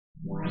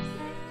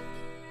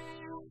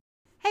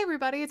Hey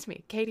everybody, it's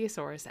me,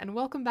 Katiosaurus, and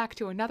welcome back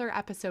to another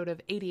episode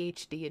of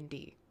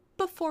ADHD&D.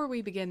 Before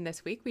we begin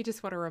this week, we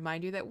just want to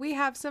remind you that we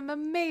have some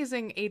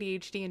amazing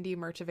ADHD&D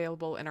merch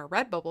available in our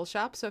Redbubble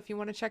shop, so if you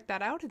want to check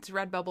that out, it's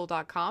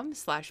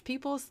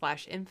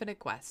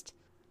redbubble.com/people/infinitequest.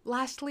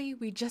 Lastly,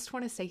 we just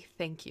want to say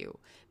thank you.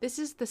 This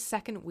is the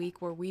second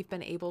week where we've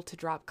been able to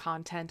drop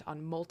content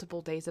on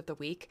multiple days of the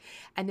week,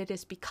 and it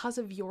is because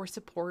of your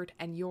support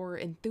and your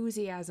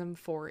enthusiasm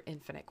for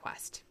Infinite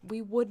Quest.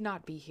 We would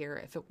not be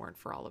here if it weren't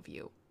for all of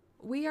you.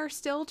 We are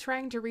still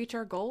trying to reach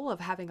our goal of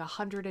having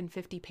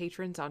 150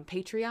 patrons on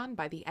Patreon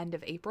by the end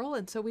of April,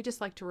 and so we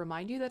just like to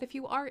remind you that if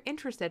you are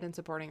interested in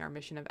supporting our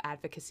mission of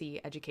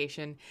advocacy,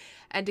 education,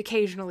 and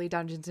occasionally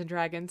Dungeons &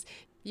 Dragons,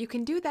 you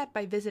can do that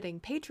by visiting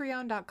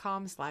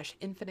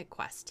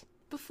patreon.com/infinitequest.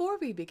 Before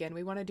we begin,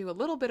 we want to do a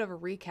little bit of a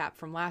recap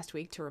from last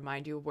week to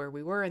remind you of where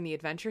we were in the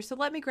adventure, so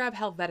let me grab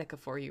Helvetica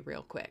for you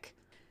real quick.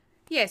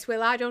 Yes,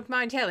 well, I don't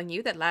mind telling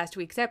you that last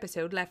week's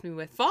episode left me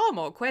with far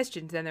more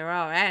questions than there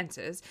are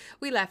answers.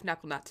 We left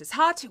Knucklenuts'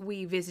 hut,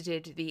 we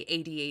visited the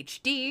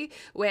ADHD,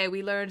 where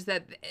we learned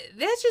that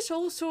there's just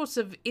all sorts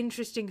of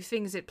interesting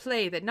things at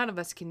play that none of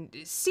us can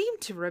seem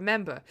to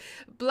remember.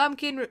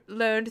 Blumpkin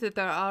learned that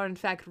there are, in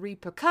fact,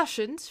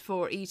 repercussions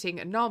for eating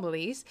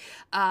anomalies.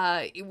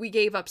 We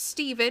gave up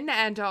Stephen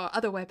and our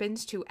other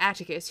weapons to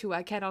Atticus, who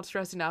I cannot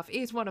stress enough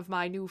is one of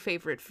my new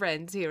favorite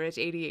friends here at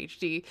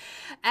ADHD.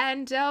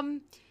 And,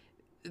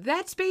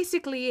 that's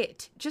basically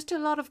it. Just a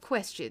lot of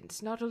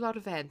questions, not a lot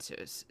of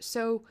answers.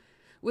 So,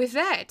 with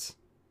that,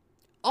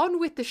 on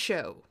with the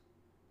show.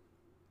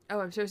 Oh,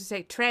 I'm supposed to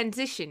say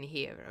transition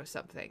here or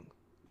something.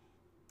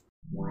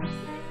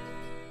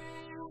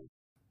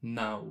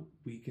 Now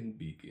we can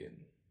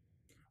begin.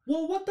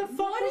 Well, what the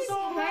fuck What was is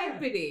all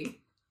happening?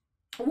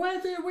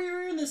 Whether we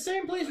were in the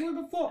same place we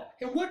were before,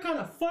 and what kind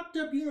of fucked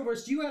up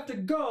universe do you have to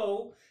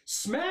go,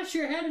 smash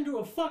your head into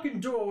a fucking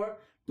door,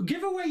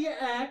 give away your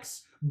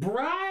axe,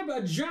 bribe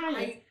a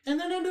giant, and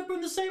then end up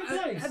in the same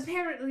place?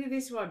 Apparently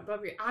this one,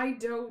 Bubby, I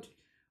don't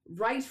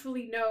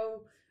rightfully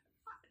know.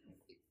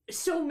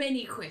 So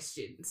many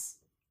questions.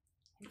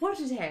 What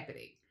is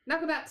happening?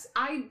 Knucklenuts,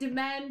 I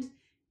demand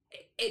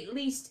at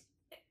least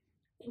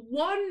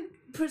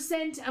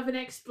 1% of an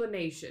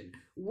explanation.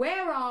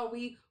 Where are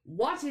we?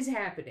 What is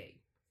happening?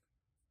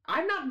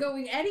 I'm not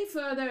going any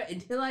further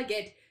until I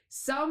get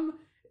some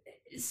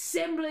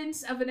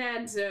semblance of an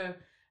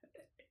answer.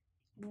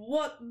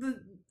 What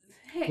the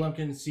heck?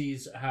 Blumpkin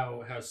sees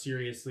how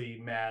seriously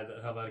mad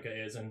that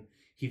Helvetica is, and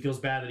he feels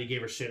bad that he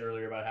gave her shit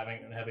earlier about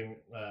having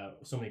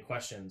so many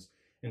questions.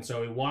 And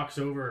so he walks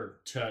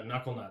over to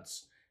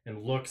Knucklenuts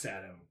and looks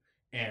at him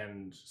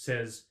and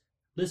says,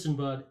 "Listen,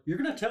 bud, you're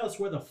going to tell us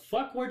where the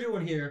fuck we're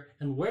doing here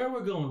and where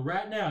we're going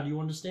right now. Do you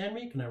understand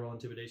me?" Can I roll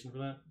intimidation for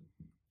that?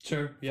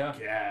 Sure, yeah.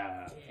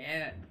 Yeah.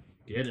 Yeah.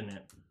 Get in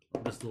it.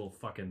 This little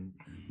fucking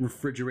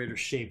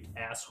refrigerator-shaped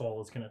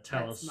asshole is going to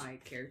tell us. That's my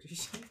character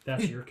sheet.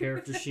 That's your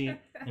character sheet,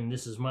 and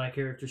this is my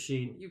character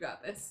sheet. You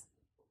got this.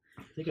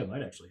 I think I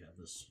might actually have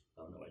this.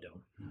 Oh, no, I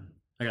don't.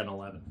 I got an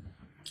 11.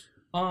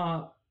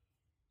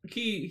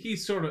 He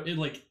sort of, he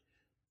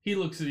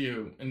looks at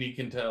you and you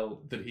can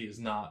tell that he is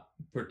not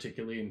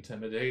particularly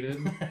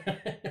intimidated. No,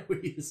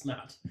 he is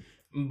not.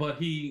 But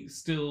he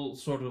still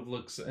sort of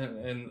looks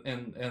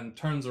and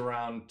turns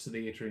around to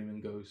the atrium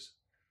and goes,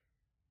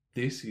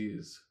 "This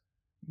is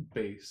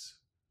base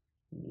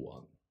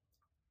 1.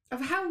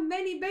 Of how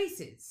many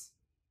bases?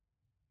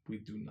 We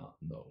do not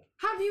know."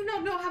 How do you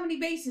not know how many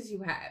bases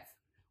you have?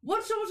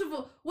 What sort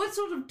of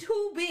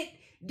 2-bit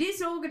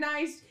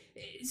disorganized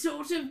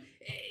sort of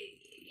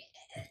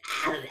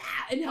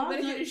and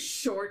Helvetica is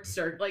short,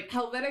 sir. Like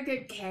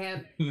Helvetica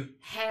can't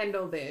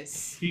handle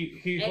this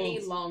He any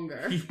holds,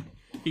 longer.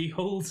 He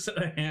holds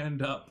a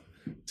hand up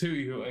to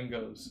you and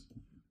goes,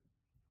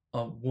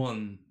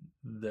 "One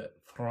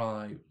that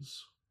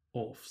thrives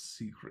off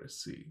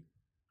secrecy."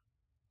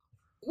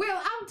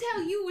 Well, I'll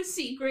tell you a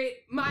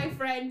secret, my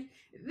friend.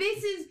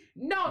 This is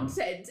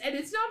nonsense, and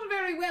it's not a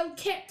very well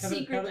kept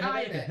secret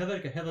either.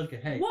 Helvetica,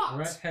 hey. What? All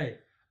right, hey.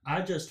 I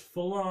just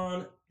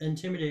full-on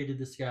intimidated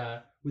this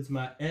guy with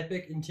my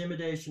epic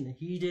intimidation.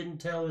 He didn't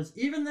tell us,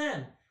 even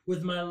then,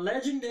 with my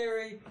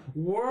legendary,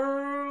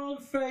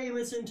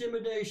 world-famous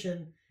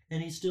intimidation,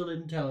 and he still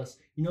didn't tell us.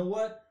 You know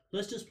what?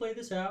 Let's just play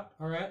this out,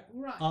 all right?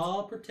 Right.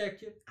 I'll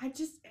protect you. I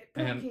just,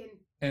 And- Pumpkin,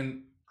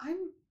 And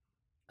I'm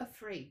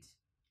afraid.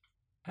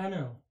 I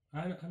know.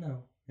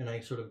 And I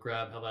sort of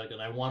grab Helvetica,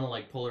 and I want to,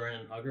 like, pull her in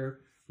and hug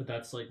her, but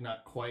that's, like,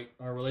 not quite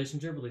our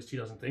relationship. At least he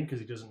doesn't think, because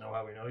he doesn't know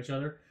how we know each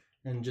other.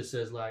 And just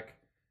says, like,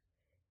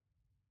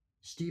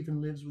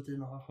 "Stephen lives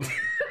within our heart.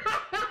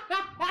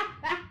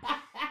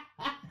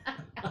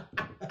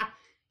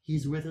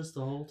 He's with us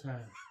the whole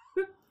time."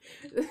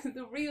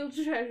 The real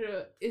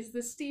treasure is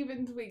the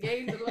Stevens we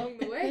gained along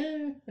the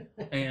way.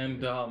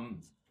 And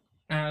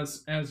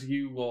as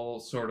you all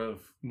sort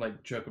of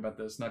like joke about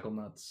this,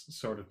 Knucklenuts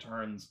sort of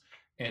turns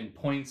and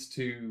points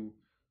to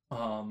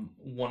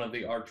one of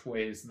the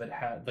archways that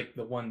had, like,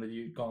 the one that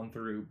you'd gone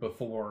through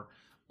before,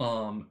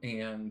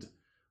 and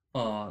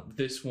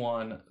This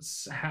one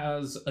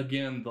has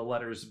again the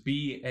letters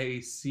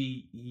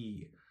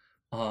BACE.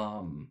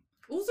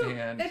 Also,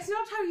 And- that's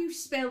not how you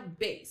spell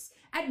base.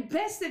 At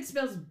best, that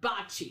spells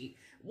bachi.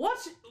 What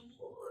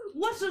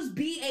does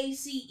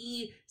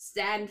BACE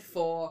stand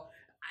for?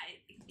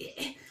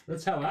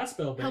 That's how I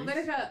spell base.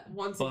 Helvetica,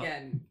 once But-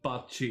 again.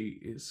 Bachi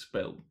is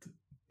spelled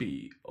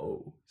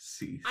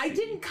BOCC. I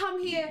didn't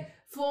come here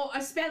for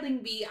a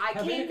spelling bee. I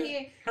came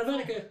here.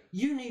 Helvetica,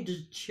 you need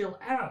to chill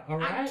out, all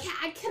right?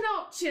 I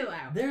cannot chill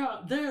out.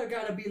 There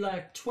gotta be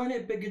like 20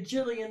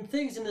 bigajillion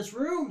things in this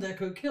room that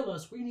could kill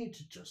us. We need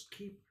to just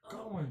keep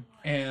going.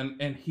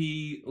 And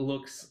he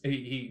looks.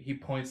 He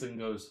points and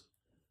goes,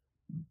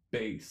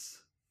 base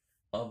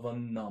of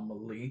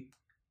anomaly,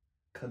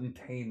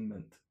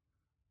 containment,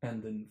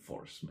 and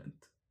enforcement.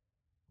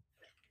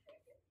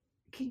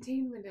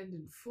 Containment and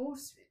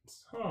enforcement.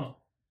 Huh.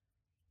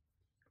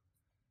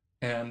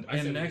 And I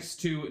said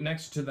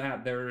next to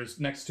that, there's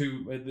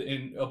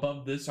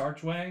above this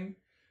archway,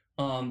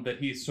 that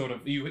he's sort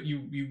of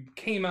you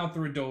came out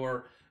through a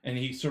door and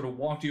he sort of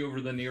walked you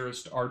over the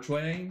nearest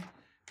archway,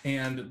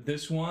 and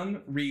this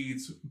one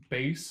reads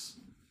base,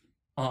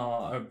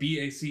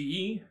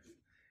 BACE,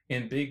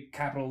 in big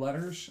capital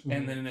letters,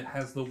 and then it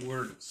has the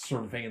word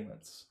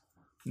surveillance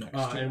next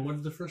to it. And what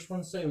did the first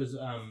one say? It was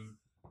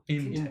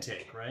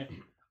intake, right?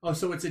 Oh,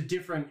 so it's a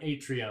different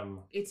atrium.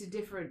 It's a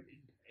different.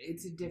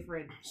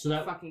 So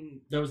that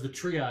fucking was the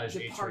triage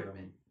department.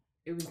 atrium.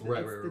 It was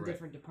Right, it's right, the right.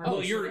 different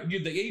department.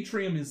 Well, the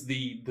atrium is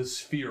the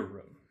sphere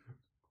room.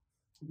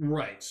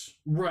 Right. So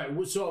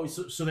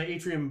the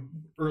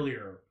atrium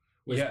earlier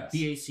was Yes.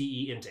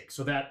 BACE intake.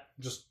 So that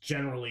just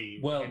generally.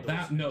 Well,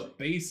 handles-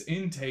 base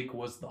intake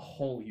was the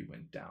hole you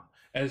went down.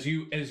 As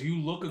you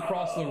look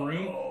across the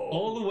room,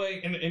 all the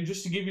way, and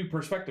just to give you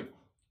perspective,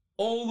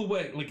 all the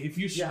way, like if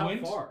you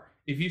squint, how far?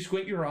 if you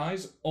squint your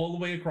eyes all the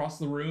way across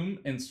the room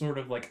and sort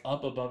of like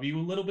up above you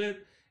a little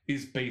bit,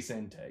 is base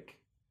intake.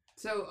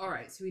 So, all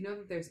right. So we know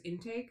that there's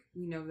intake.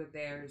 We know that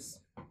there's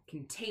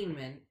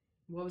containment.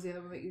 What was the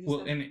other one that you just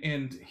Well, said?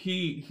 and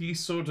he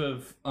sort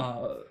of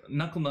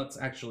Knucklenuts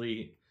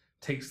actually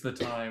takes the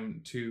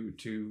time to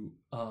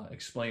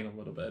explain a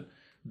little bit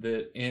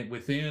that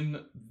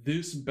within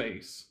this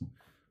base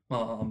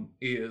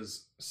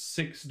is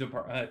 6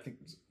 departments. I think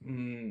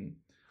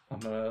I'm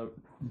gonna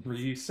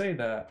re-say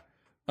that.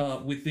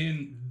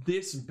 Within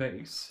this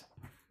base,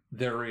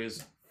 there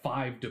is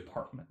 5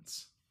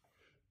 departments.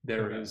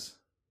 There Okay. is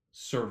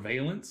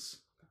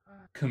surveillance,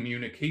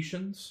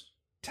 communications,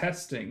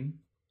 testing,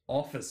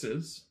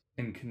 offices,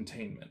 and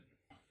containment.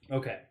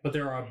 Okay, but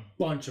there are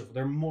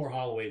there are more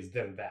hallways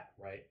than that,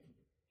 right?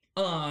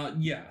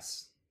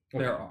 Yes,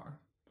 Okay. there are.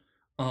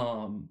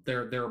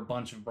 There are a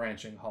bunch of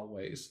branching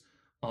hallways.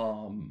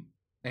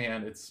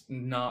 And it's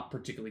not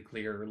particularly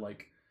clear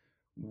like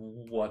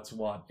what's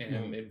what,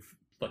 and if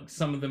like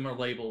some of them are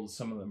labeled,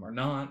 some of them are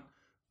not.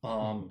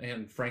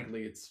 And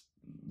frankly, it's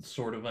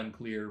sort of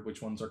unclear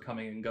which ones are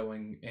coming and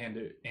going, and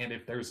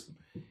if there's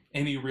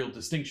any real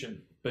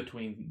distinction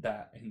between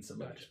that and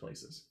some of these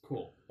places.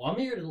 Cool. Well, I'm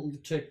here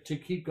to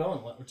keep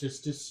going,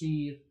 just to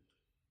see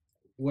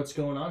what's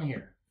going on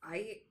here.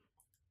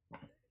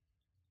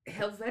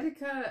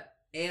 Helvetica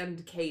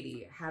and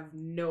Katie have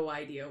no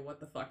idea what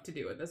the fuck to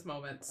do at this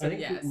moment. So I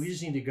think yes. we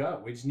just need to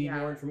go. We just need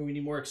more information. We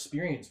need more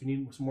experience. We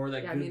need some more of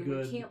that Yeah,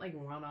 good. we can't like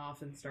run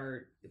off and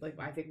start like.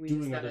 I think we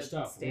doing just gotta other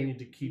stuff. Stay, We need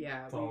to keep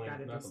yeah, we following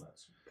gotta just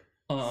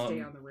Knucklenuts.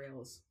 stay on the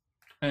rails.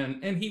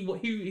 And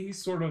he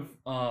sort of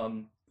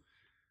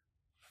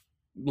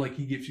like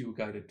he gives you a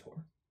guided tour.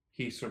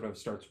 He sort of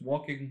starts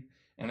walking,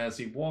 and as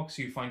he walks,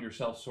 you find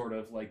yourself sort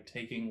of like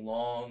taking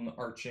long,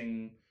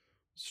 arching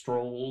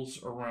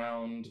strolls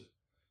around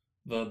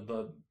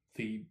the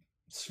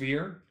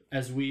sphere.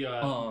 As we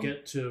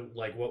get to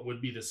like what would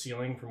be the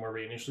ceiling from where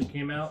we initially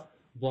came out,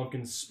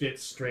 Blunkin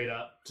spits straight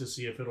up to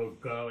see if it'll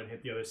go and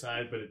hit the other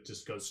side, but it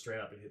just goes straight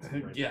up and hits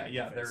it right Yeah, in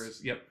yeah, the there face.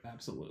 is. Yep,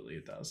 absolutely,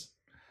 it does.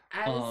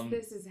 As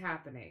this is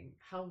happening,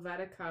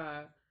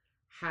 Helvetica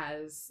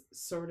has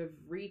sort of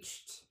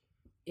reached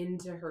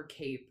into her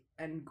cape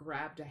and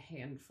grabbed a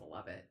handful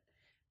of it.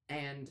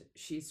 And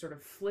she sort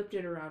of flipped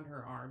it around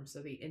her arm so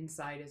the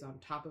inside is on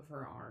top of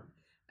her arm.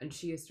 And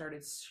she has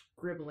started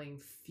scribbling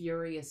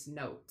furious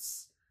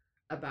notes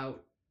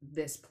about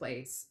this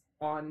place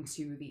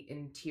onto the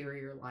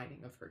interior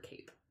lining of her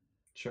cape.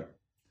 Sure.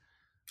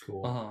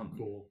 Cool.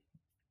 Cool.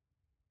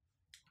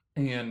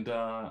 And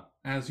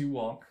as you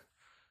walk,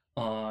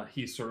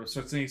 he sort of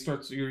starts, and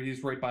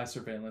he's right by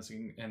surveillance,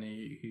 and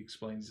he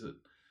explains it.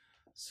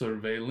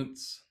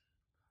 Surveillance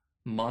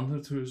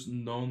monitors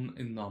known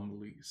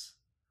anomalies,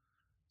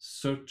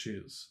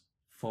 searches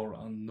for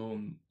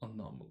unknown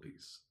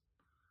anomalies.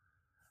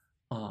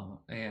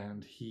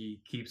 And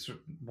he keeps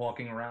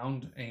walking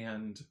around,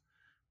 and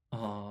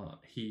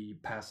he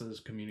passes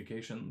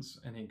communications,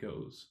 and he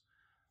goes,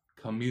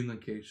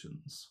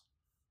 communications.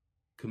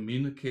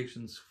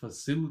 Communications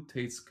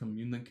facilitates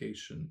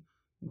communication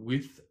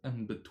with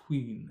and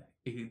between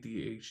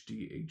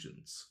ADHD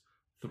agents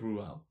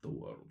throughout the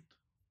world.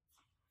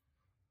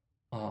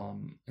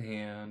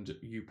 and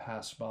you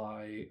pass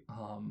by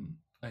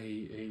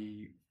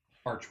a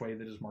archway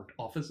that is marked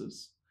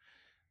offices,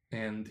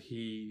 and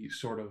he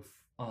sort of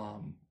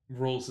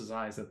rolls his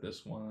eyes at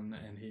this one,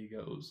 and he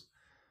goes,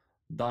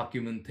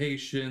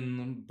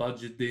 documentation,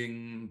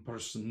 budgeting,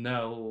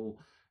 personnel,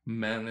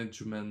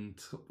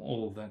 management,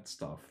 all that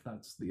stuff.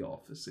 That's the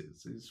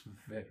offices. It's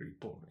very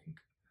boring.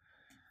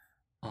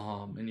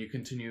 And you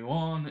continue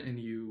on, and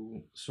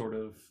you sort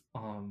of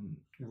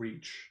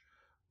reach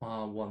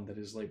one that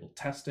is labeled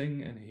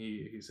testing, and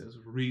he says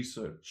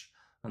research,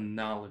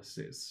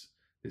 analysis.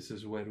 This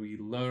is where we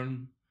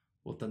learn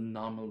what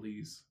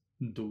anomalies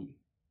do.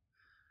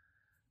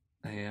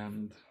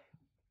 And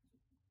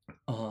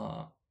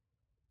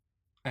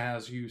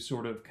as you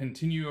sort of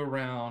continue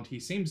around, he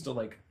seems to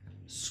like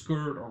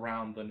skirt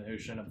around the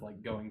notion of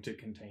like going to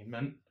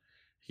containment.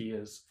 He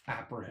is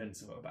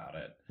apprehensive about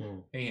it.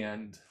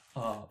 And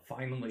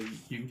finally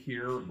you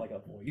hear like a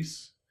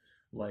voice,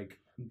 like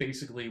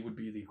basically would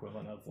be the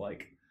equivalent of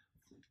like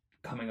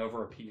coming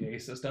over a PA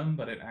system,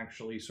 but it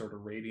actually sort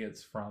of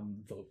radiates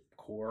from the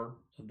core,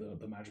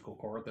 the magical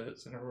core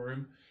that's in a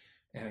room,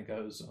 and it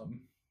goes,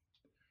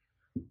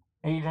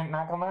 Agent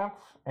Knucklenuts,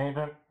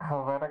 Agent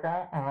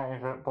Helvetica, and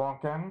Agent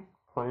Blunkin,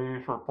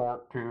 please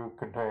report to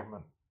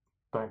containment.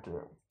 Thank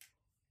you.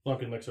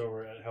 Blunkin looks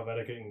over at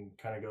Helvetica and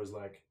kind of goes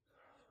like,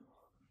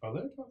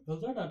 they're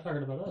not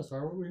talking about us,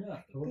 are we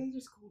not? They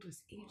just called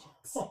us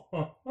agents.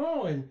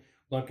 Oh, and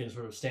Blunkin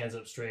sort of stands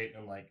up straight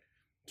and like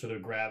sort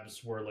of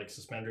grabs where like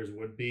suspenders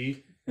would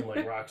be and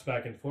like rocks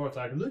back and forth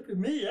like, look at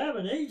me, I'm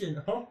an agent.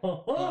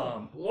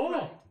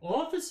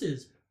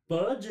 Offices,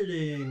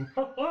 budgeting.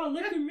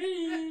 Look at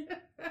me.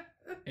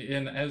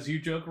 and as you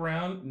joke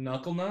around,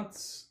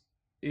 Knucklenuts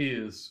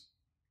is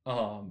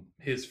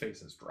his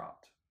face has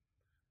dropped.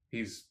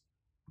 He's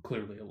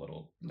clearly a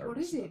little nervous. What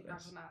is it, about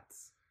this.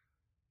 Knucklenuts?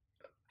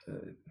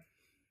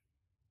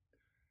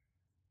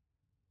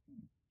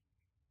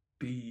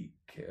 Be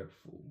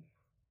careful.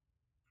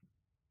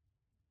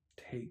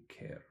 Take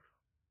care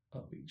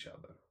of each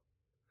other.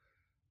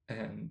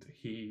 And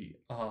he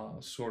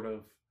sort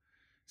of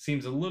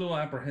seems a little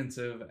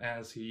apprehensive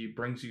as he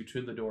brings you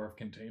to the door of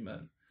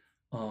containment.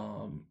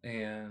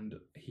 And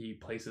he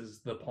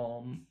places the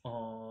palm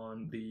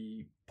on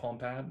the palm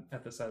pad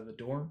at the side of the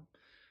door.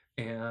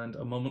 And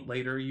a moment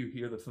later, you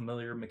hear the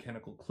familiar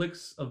mechanical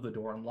clicks of the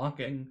door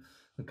unlocking,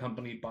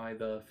 accompanied by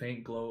the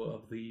faint glow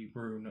of the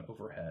rune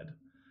overhead.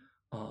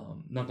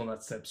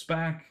 Knucklenut steps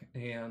back,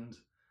 and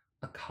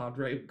a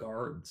cadre of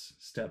guards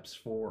steps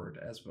forward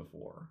as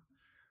before.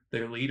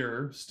 Their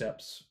leader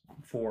steps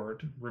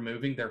forward,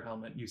 removing their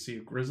helmet. You see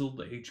a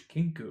grizzled aged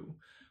Kinku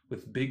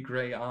with big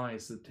gray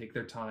eyes that take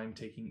their time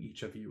taking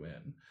each of you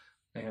in.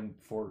 And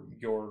for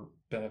your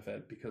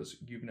benefit, because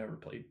you've never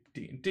played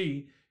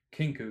D&D,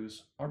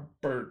 Kinkus are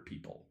bird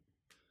people.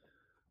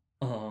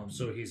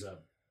 So he's a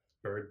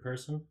bird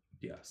person?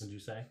 Yes. Would you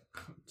say?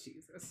 Oh,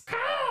 Jesus.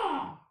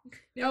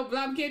 No,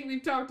 Blumkin,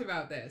 we've talked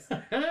about this.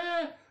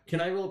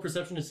 Can I roll a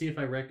perception to see if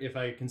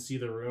I can see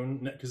the rune?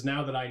 Because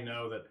now that I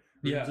know that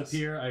runes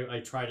appear,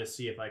 I try to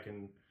see if I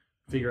can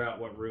figure out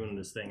what rune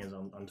this thing is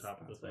on top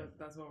of the thing.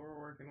 That's what we're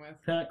working with.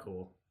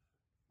 Cool.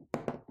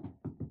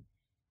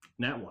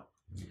 Nat 1.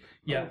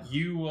 Yeah,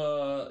 you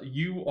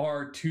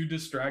are too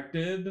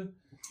distracted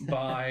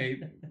by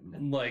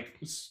like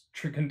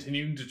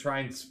continuing to try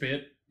and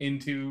spit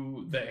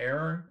into the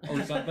air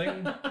or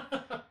something,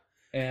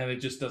 and it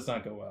just does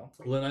not go well.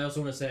 Well, then I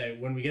also want to say,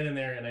 when we get in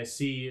there and I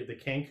see the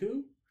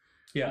Kenku,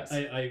 yes,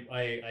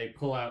 I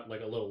pull out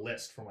like a little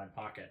list from my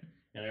pocket,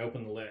 and I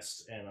open the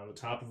list, and on the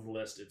top of the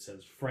list it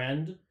says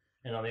friend,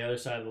 and on the other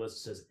side of the list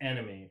it says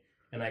enemy,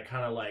 and I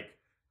kind of like,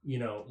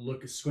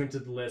 squint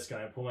at the list, and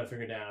I pull my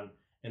finger down,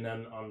 and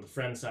then on the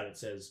friend side it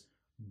says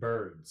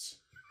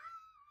birds,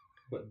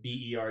 but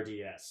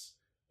BERDS.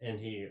 And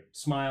he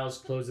smiles,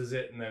 closes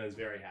it, and then is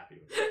very happy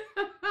with it.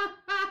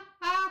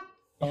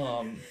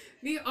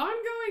 The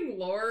ongoing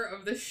lore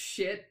of the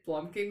shit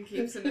Blumkin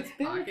keeps in his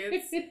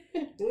pockets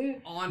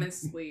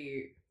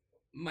honestly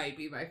might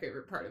be my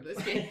favorite part of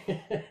this game.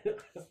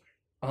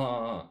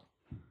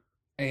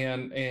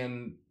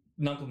 And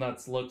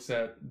Knucklenuts looks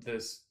at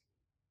this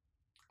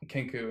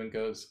Kenku and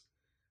goes,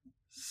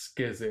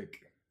 Skizik,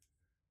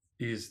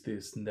 is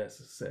this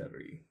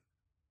necessary?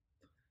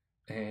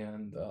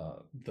 And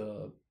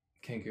the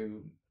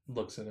Kenku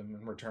looks at him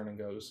in return and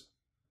goes,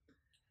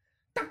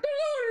 Dr.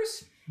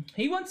 Lors!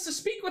 He wants to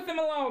speak with him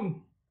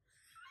alone!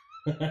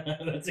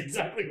 That's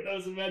exactly what I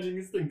was imagining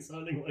this thing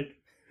sounding like.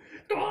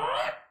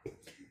 I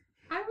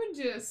would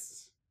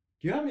just...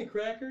 Do you have any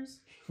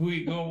crackers?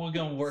 We're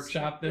gonna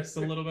workshop this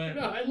a little bit.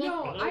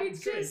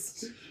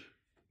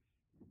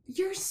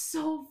 You're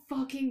so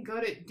fucking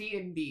good at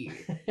D&D.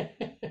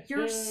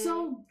 You're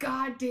so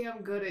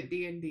goddamn good at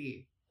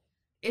D&D.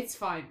 It's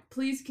fine.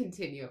 Please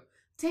continue.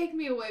 Take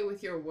me away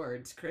with your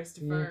words,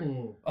 Christopher.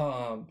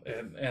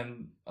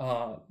 Mm-hmm.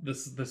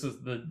 This is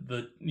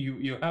the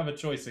you have a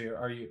choice here.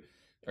 Are you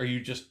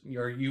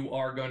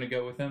going to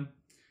go with him?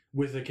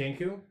 With the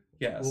Kenku?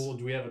 Yes. Well,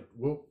 do we have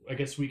I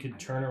guess we could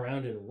turn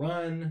around and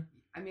run.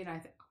 I mean,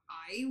 I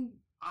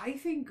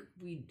think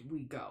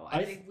we go.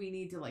 I think we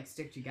need to like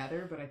stick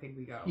together, but I think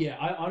we go. Yeah,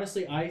 I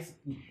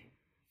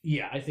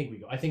think we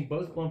go. I think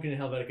both Blumpkin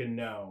and Helvetica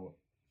know.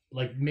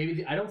 Like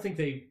maybe I don't think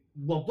they.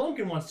 Well,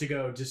 Blumpkin wants to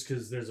go just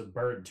because there's a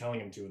bird telling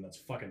him to, and that's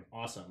fucking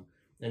awesome.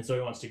 And so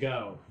he wants to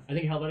go. I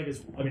think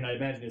Helvetica's. I mean, I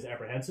imagine is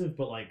apprehensive,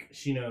 but like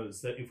she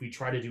knows that if we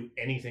try to do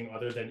anything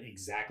other than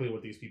exactly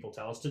what these people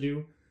tell us to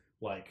do,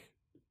 like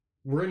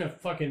we're in a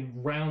fucking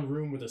round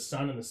room with a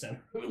sun in the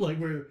center. Like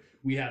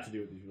we have to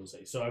do what these people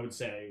say. So I would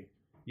say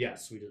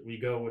yes. We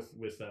go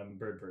with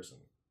bird person.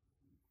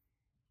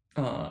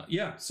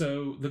 Yeah,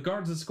 so the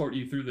guards escort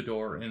you through the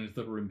door and into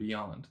the room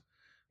beyond.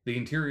 The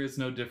interior is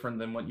no different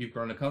than what you've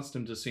grown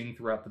accustomed to seeing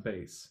throughout the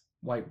base.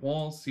 White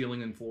walls,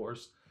 ceiling, and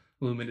floors,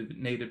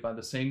 illuminated by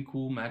the same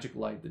cool magic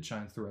light that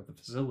shines throughout the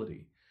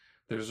facility.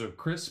 There's a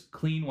crisp,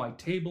 clean white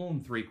table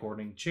and 3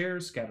 corning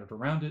chairs scattered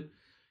around it.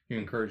 You're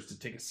encouraged to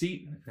take a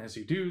seat, and as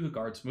you do, the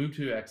guards move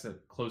to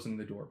exit, closing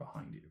the door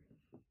behind you.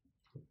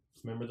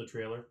 Remember the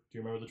trailer? Do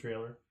you remember the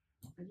trailer?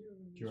 Do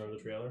you remember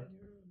the trailer?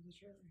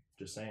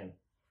 Just saying.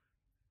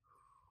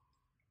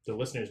 The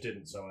listeners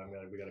didn't, so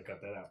we gotta cut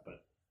that out.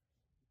 But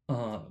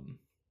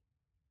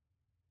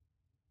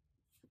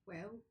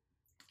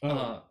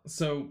well,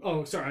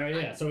 so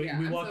sorry, yeah. So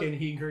we walk in.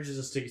 He encourages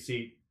us to take a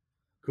seat.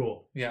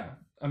 Cool. Yeah,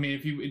 I mean,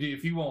 if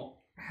you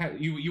all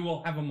you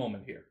will have a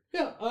moment here.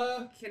 Yeah.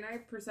 Can I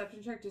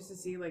perception check just to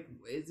see like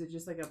is it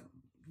just like a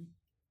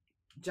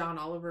John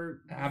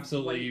Oliver?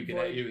 Absolutely, you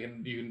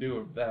can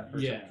do that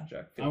perception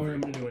check.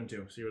 I'm gonna do one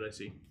too. See what I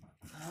see.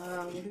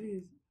 What are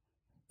these?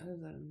 What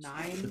is that, a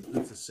 9?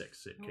 It's a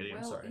 6, Kitty.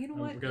 I'm sorry. You know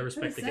what? We gotta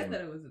respect the game. Said that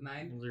it was a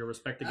 9. We gotta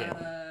respect the game.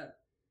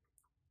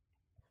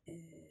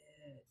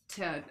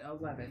 10,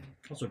 11.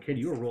 Also, Kitty,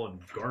 you are rolling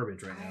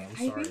garbage right now. I'm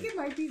sorry. I think it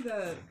might be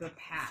the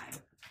pad.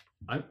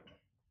 I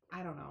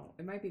don't know.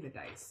 It might be the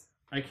dice.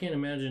 I can't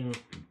imagine.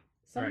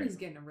 Somebody's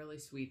getting a really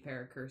sweet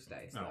pair of cursed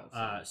dice,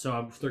 though. So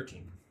I'm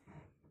 13.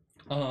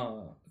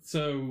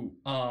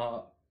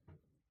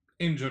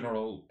 In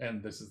general,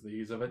 and this is the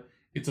ease of it,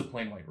 it's a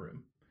plain white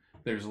room.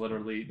 There's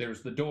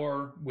the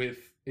door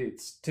with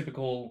its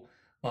typical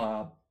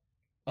Palm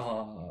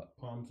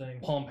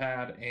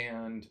pad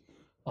and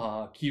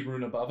key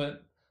rune above it.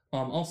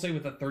 I'll say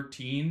with a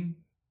 13,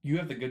 you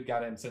have the good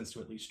goddamn sense to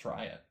at least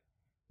try it.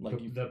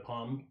 Like the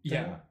palm thing?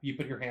 Yeah, you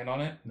put your hand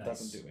on it, nice.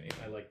 Doesn't do anything.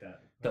 I like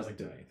that. Doesn't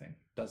do anything.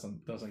 There's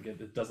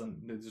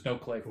no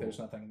click, cool. There's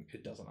nothing,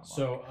 it doesn't unlock.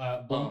 So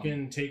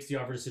Blumpkin takes the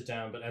offer to sit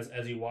down, but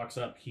as he walks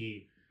up,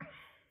 he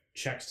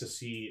checks to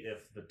see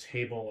if the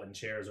table and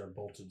chairs are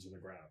bolted to the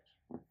ground.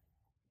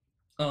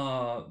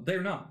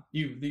 They're not.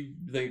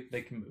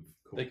 They can move.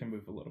 Cool. They can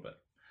move a little bit.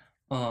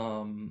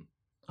 And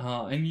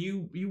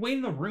you wait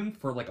in the room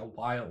for like a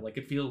while. Like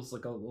it feels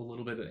like a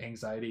little bit of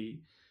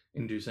anxiety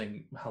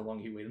inducing how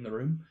long you wait in the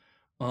room.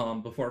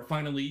 Before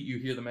finally you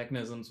hear the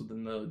mechanisms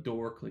within the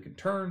door click and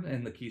turn,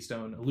 and the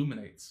keystone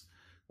illuminates.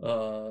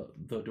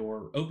 The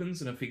door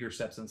opens and a figure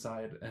steps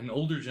inside. An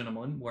older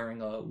gentleman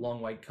wearing a long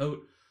white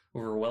coat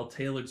over a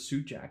well-tailored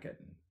suit jacket.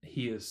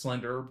 He is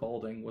slender,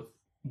 balding, with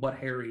what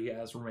hair he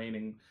has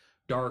remaining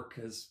dark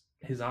as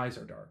his eyes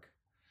are dark.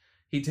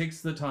 He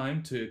takes the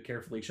time to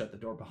carefully shut the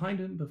door behind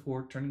him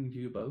before turning to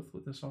you both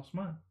with a soft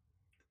smile.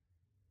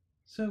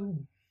 So,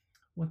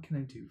 what can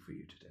I do for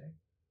you today?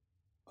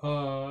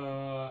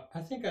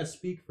 I think I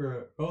speak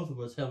for both of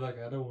us.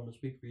 Helvetica, I don't want to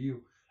speak for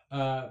you.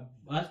 I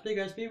think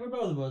I speak for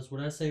both of us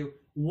when I say,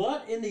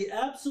 what in the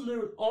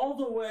absolute, all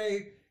the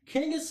way,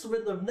 King is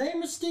with the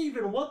name of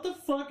Steven, what the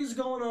fuck is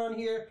going on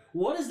here?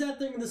 What is that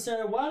thing in the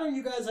center? Why don't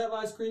you guys have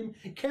ice cream?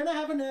 Can I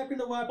have a napkin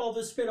to wipe all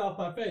this spit off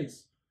my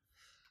face?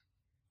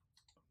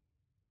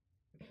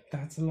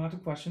 That's a lot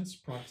of questions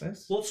to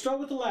process. Let's start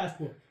with the last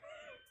one.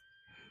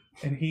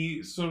 And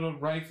he sort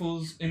of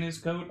rifles in his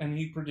coat and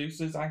he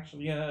produces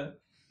actually a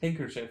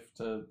handkerchief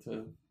to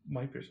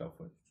wipe yourself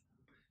with.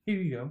 Here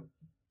you go.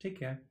 Take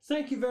care.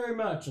 Thank you very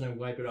much. And I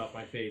wipe it off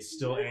my face,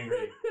 still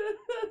angry.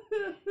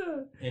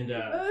 And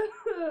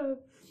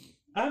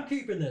I'm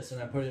keeping this,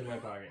 and I put it in my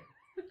pocket.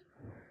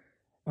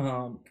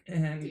 And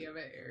damn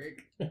it,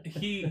 Eric.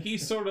 he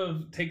sort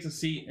of takes a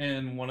seat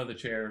in one of the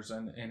chairs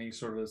and he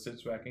sort of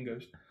sits back and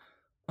goes,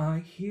 I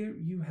hear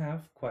you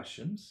have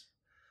questions.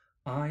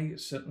 I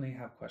certainly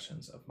have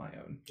questions of my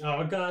own.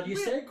 Oh God, you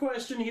said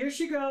question. Here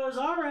she goes.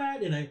 All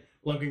right. And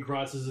Blumpkin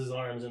crosses his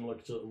arms and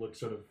looks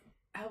sort of.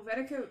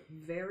 Helvetica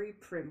very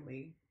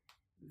primly,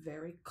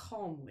 very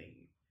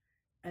calmly,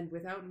 and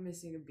without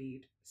missing a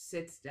beat,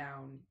 sits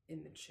down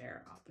in the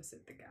chair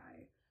opposite the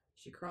guy.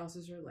 She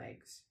crosses her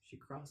legs, she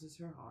crosses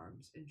her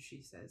arms, and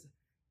she says,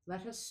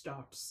 "Let us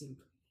start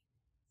simply.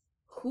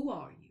 Who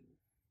are you,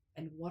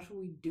 and what are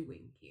we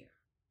doing here?"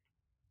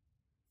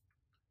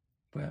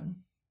 Well,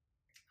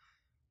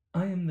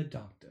 I am the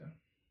doctor.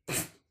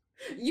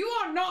 You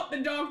are not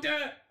the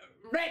doctor!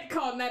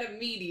 Retcon that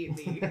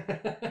immediately.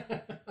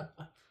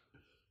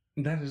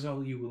 That is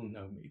all you will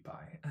know me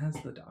by, as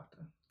the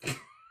doctor.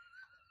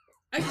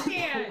 I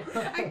can't!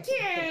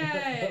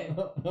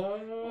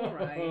 All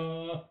right.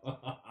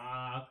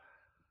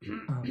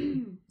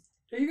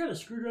 Are you got a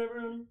screwdriver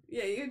on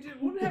you? Yeah, you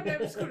wouldn't have to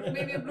have a screw,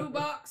 maybe a blue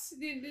box.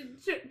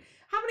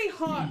 How many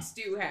hearts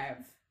do you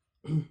have?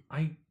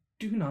 I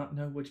do not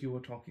know what you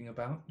are talking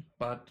about,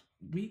 but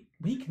we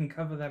can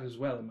cover that as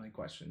well in my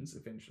questions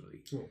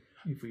eventually, Cool.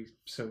 if we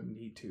so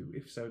need to,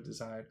 if so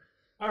desired.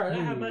 All right,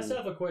 I have Ooh.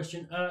 myself a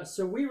question.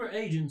 So we were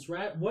agents,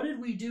 right? What did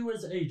we do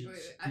as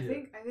agents? I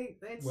think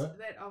let's What?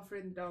 let our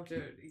friend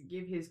Doctor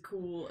give his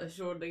cool,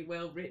 assuredly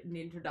well written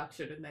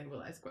introduction, and then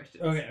we'll ask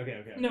questions.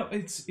 Okay. No,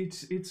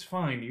 it's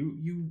fine.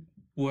 You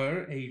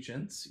were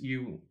agents.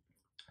 You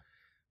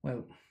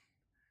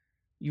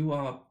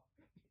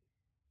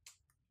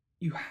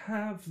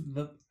have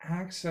the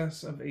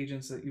access of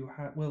agents that you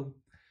have. Well,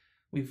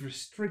 we've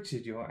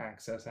restricted your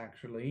access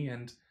actually,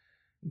 and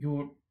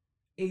your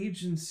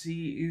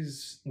agency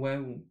is,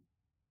 well,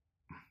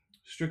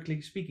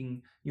 strictly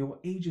speaking, your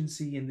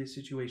agency in this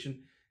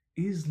situation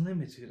is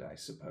limited, I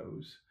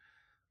suppose.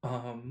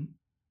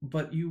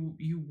 But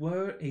you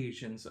were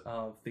agents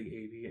of the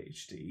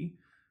ADHD.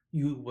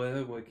 You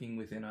were working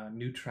within our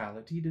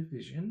neutrality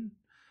division.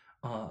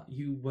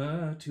 You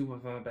were two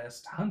of our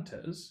best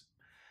hunters.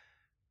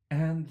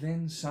 And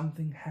then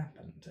something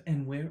happened.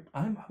 And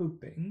I'm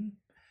hoping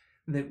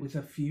that with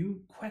a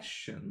few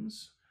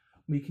questions,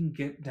 we can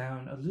get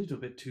down a little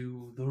bit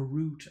to the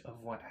root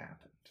of what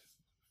happened.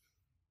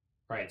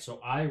 Right, so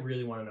I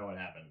really want to know what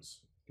happens.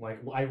 Like,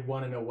 I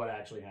want to know what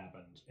actually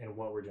happened and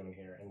what we're doing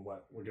here and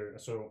what we're doing.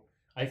 So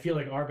I feel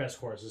like our best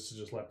course is to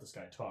just let this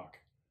guy talk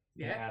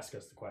and Yeah. ask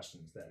us the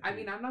questions that. I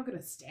mean, I'm not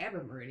gonna stab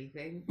him or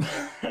anything.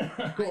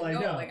 well, I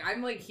know. Like,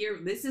 I'm like here.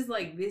 This is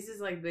like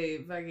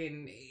the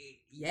fucking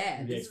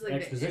The This is like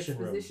exposition the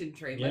room. exposition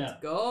train. Yeah.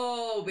 Let's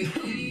go,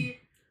 baby.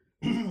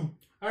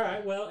 All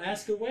right, well,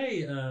 ask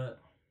away,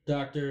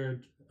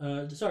 Doctor.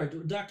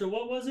 Doctor.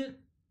 What was it?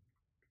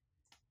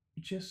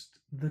 Just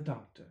the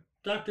doctor.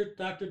 Doctor.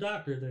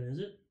 Then is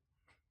it?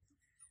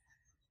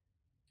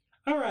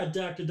 All right,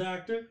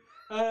 Doctor.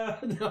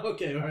 no,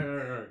 okay, all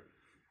right.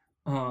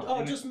 Oh,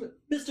 and just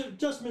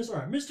Mr. All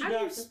right, Mr. How do you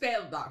Doctor.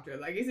 spell doctor?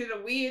 Like, is it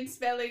a weird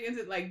spelling? Is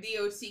it like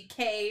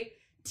DOCKTER?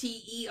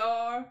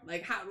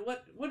 Like, how?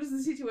 What is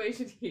the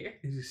situation here?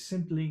 it is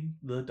simply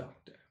the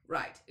doctor.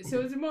 Right. So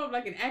is it more of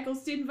like an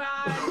Eccleston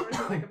vibe, or is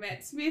it like a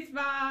Matt Smith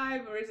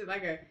vibe, or is it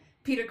like a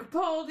Peter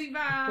Capaldi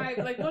vibe?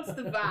 Like, what's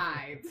the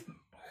vibe?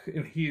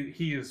 And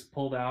he has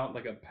pulled out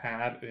like a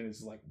pad and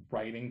is like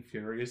writing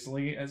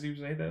furiously as you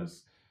say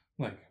this.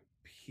 Like,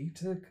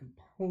 Peter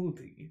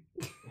Capaldi.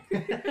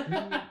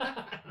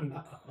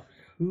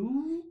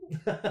 Who?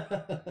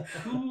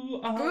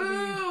 Who are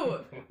Boo!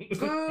 we?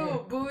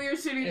 Boo! Boo your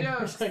shitty And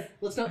jokes. it's like,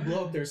 let's not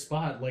blow up their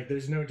spot. Like,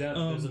 there's no doubt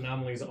that there's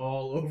anomalies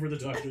all over the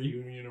Doctor Who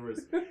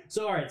universe.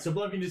 So, all right. So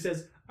Blumpkin just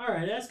says, All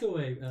right, ask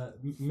away,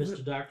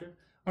 Mr. Doctor.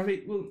 All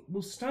right,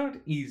 we'll start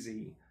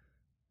easy.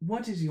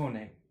 What is your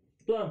name?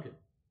 Blumpkin.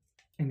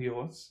 And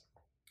yours?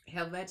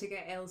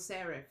 Helvetica El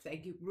Serif.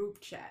 Thank you, group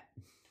chat.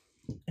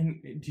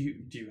 And do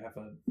you have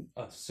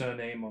a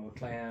surname or a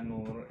clan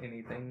or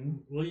anything?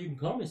 Well, you can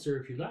call me sir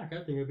if you like.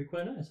 I think it'd be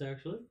quite nice,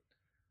 actually.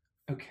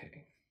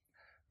 Okay.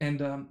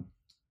 And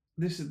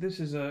this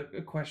is a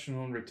question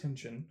on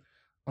retention.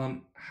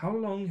 How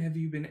long have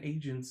you been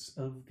agents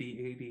of the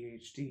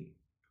ADHD?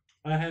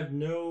 I have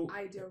no.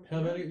 I don't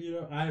Helvetica,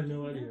 know. I have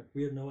no idea.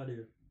 We have no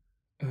idea.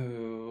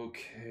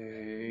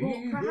 Okay.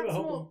 Well, perhaps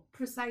hoping- more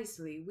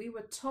precisely, we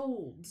were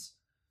told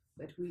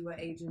that we were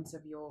agents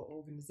of your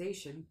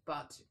organization,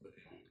 but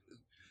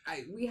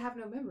we have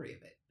no memory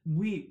of it.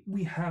 We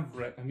have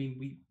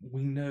we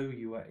know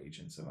you are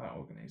agents of our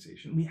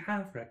organization. We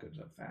have records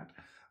of that.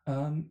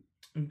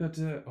 But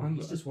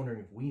he's just wondering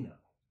if we know.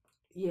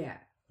 Yeah.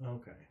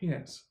 Okay.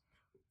 yes.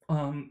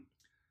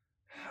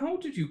 How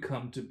did you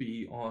come to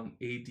be on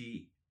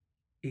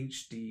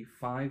ADHD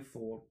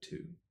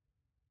 542?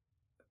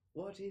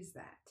 What is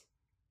that?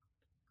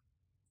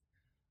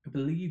 I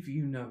believe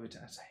you know it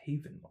as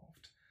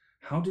Havenloft.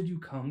 How did you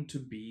come to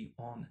be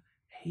on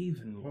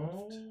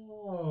Havenloft?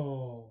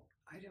 Oh.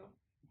 I don't.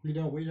 We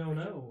don't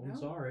know. know. I'm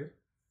sorry.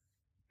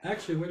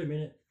 Actually, wait a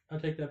minute. I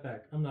take that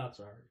back. I'm not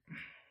sorry.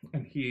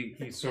 And he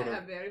sort of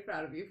I'm very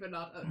proud of you for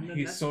not.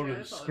 he sort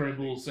of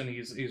scribbles and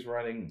he's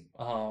writing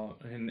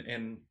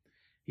and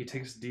he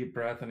takes a deep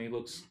breath and he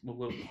looks a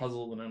little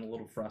puzzled and then a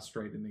little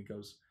frustrated and he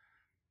goes,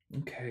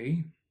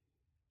 okay.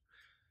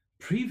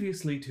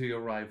 Previously to your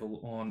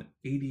arrival on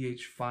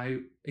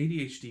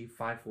ADHD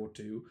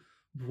 542,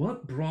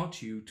 what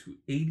brought you to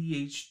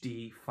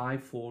ADHD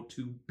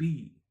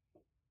 542B?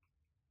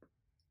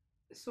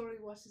 Sorry,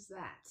 what is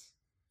that?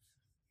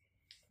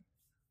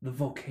 The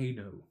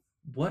volcano.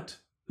 What,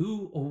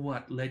 who, or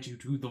what led you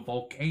to the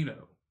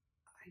volcano?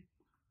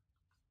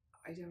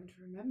 I don't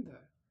remember.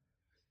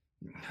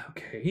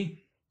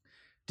 Okay.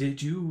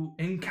 Did you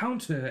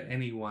encounter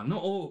anyone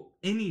or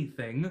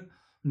anything,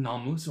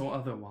 anomalous or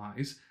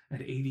otherwise, at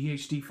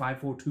ADHD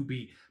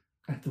 542B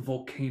at the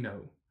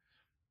volcano?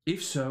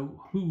 If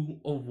so, who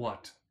or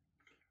what?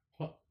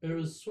 Well, it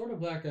was sort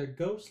of like a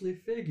ghostly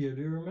figure.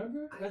 Do you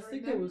remember? I I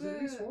think there was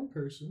at least remember- one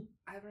person.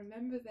 I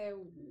remember there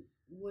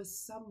was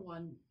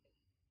someone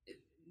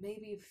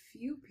maybe a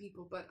few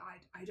people, but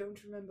I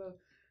don't remember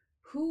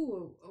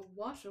who or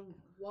what or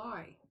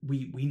why.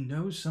 We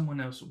know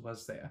someone else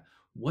was there.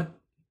 What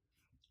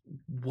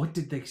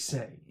did they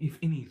say, if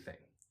anything?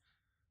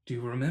 Do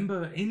you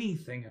remember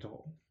anything at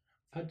all?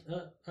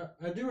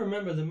 I do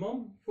remember the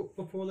moment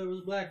before there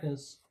was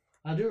blackness.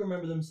 I do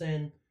remember them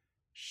saying,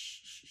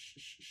 "Shh, shh, shh,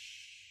 shh,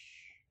 shh.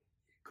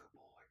 Good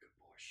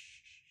boy,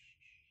 shh."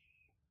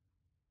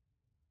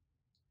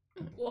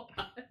 What?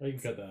 You can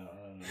cut that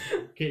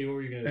out. Katie, what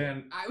were you gonna do?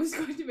 And I was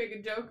going to make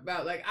a joke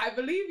about, like, I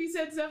believe he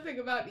said something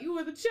about you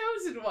were the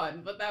chosen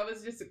one, but that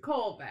was just a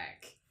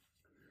callback.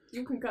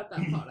 You can cut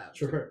that part out.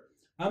 Sure.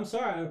 I'm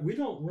sorry, we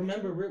don't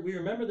remember. We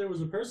remember there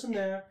was a person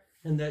there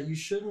and that you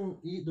shouldn't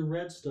eat the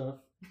red stuff.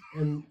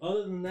 And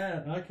other than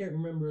that, I can't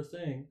remember a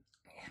thing.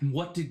 And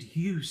what did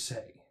you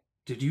say?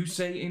 Did you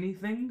say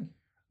anything?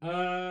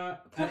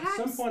 At Perhaps-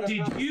 some point,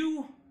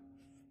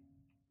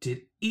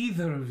 Did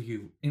either of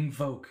you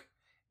invoke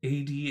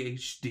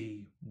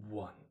ADHD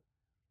 1?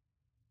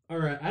 All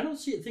right, I don't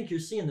think you're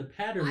seeing the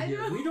pattern I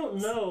here. know. We don't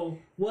know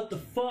what the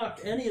fuck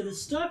any of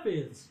this stuff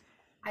is.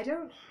 I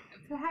don't.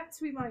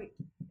 Perhaps we might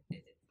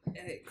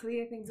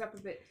clear things up a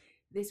bit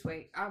this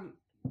way.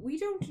 We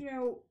don't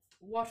know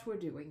what we're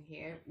doing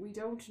here. We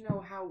don't know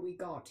how we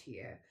got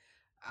here.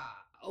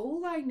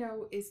 All I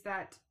know is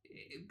that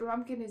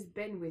Blumpkin has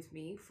been with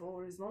me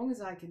for as long as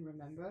I can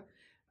remember,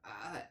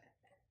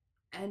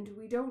 and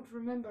we don't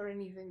remember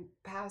anything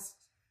past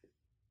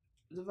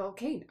the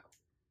volcano.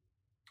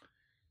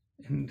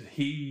 And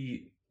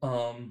he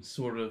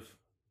sort of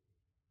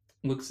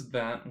looks at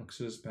that, looks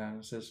at his pad,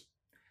 and says,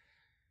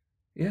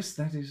 "Yes,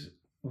 that is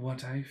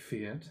what I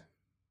feared.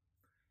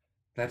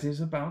 That is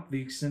about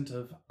the extent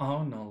of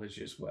our knowledge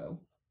as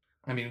well.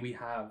 I mean, we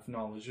have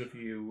knowledge of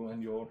you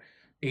and your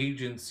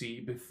agency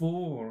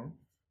before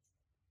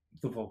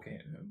the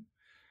volcano,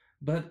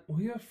 but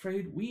we are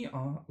afraid we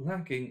are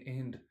lacking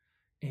in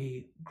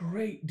a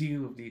great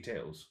deal of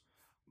details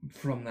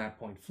from that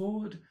point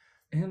forward,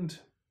 and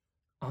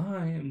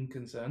I am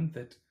concerned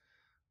that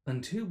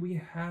until we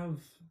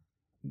have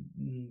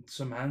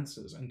some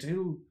answers,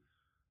 until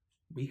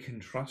we can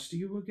trust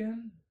you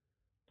again,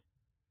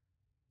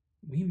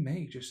 we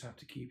may just have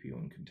to keep you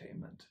in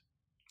containment."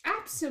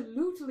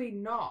 Absolutely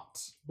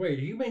not. Wait,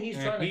 do you mean he's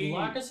And trying he- to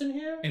lock us in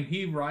here? And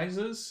he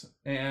rises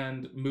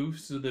and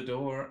moves to the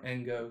door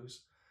and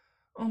goes,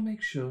 "I'll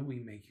make sure we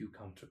make you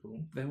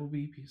comfortable. There will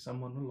be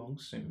someone along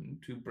soon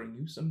to bring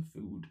you some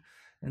food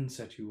and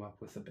set you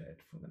up with a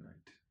bed for the night."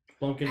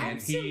 Blumpkin,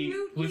 And he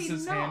Absolutely puts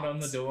his hand on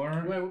the not.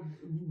 door. well,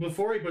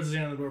 before he puts his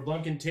hand on the door,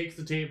 Blumpkin takes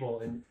the table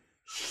and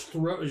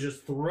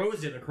just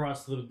throws it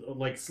across the,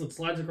 like,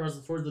 slides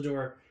across towards the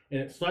door,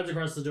 and it slides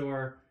across the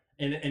door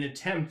in an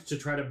attempt to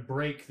try to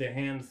break the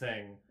hand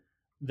thing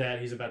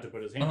that he's about to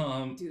put his hand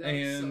on. Dude, that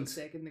was so And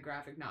sick in the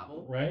graphic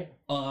novel. Right?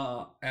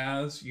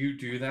 as you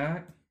do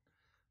that,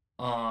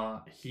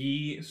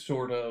 he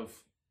sort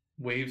of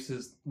waves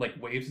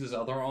his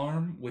other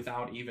arm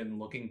without even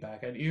looking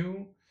back at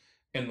you,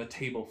 and the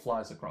table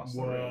flies across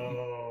the room.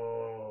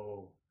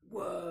 Whoa.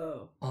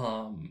 Whoa.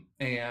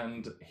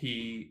 And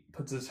he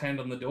puts his hand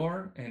on the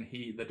door, and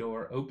the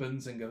door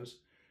opens and goes,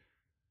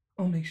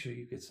 "I'll make sure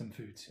you get some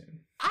food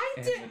soon."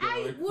 And the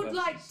I door would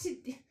like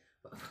closes. to.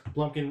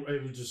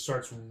 Blumpkin just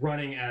starts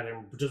running at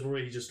him, just where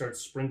he just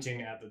starts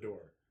sprinting at the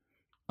door.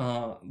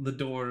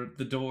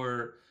 The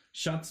door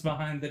shuts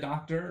behind the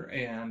doctor,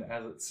 and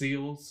as it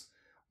seals,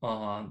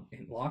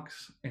 it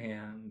locks,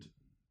 and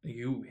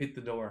you hit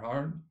the door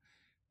hard,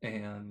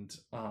 and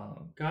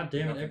God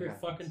damn it, Nothing every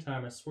happens. fucking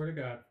time, I swear to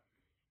God.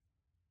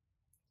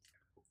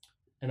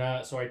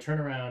 And so I turn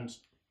around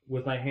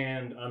with my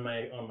hand on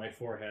my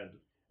forehead,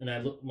 and I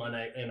look when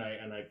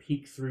I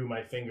peek through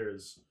my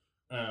fingers,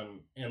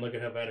 and look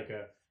at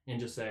Helvetica and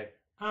just say,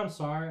 I'm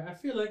sorry. I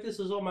feel like this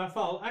is all my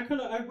fault.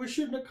 We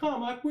shouldn't have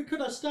come. We could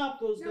have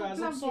stopped those guys.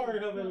 I'm Blumpkin, sorry,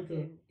 Helvetica.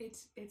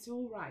 Blumpkin, It's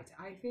all right.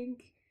 I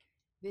think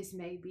this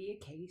may be a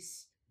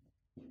case.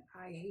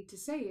 I hate to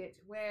say it,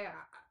 where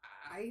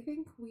I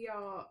think we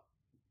are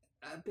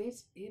a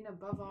bit in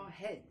above our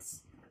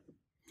heads.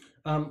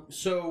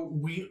 So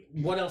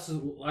what else is?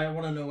 I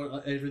want to know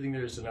everything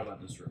there is to know about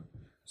this room.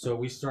 So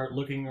we just start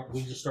looking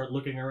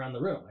around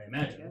the room. I I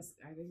imagine. guess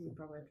I think we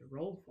probably have to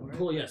roll for it.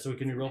 Cool. Yeah. So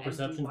can we roll Empty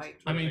perception? white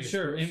I mean, guess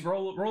sure. first.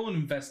 Roll an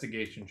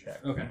investigation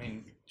check. Okay. I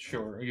mean,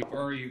 sure. You've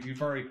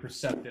already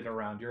percepted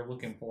around. You're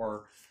looking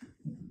for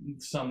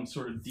some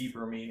sort of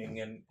deeper meaning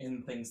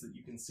in things that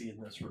you can see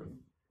in this room.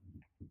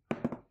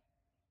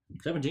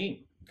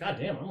 17. God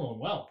damn, I'm rolling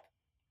well.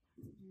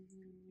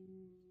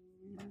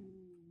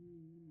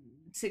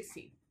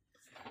 16.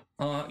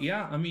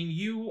 Yeah. I mean,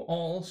 you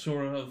all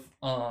sort of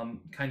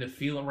kind of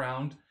feel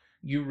around.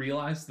 You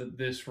realize that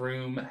this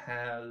room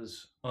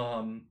has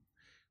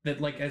that,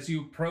 like, as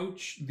you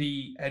approach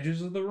the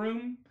edges of the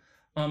room,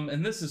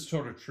 and this is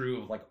sort of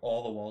true of like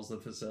all the walls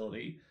of the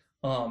facility.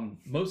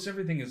 Most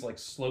everything is like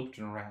sloped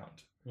and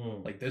round.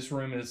 Like this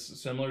room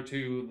is similar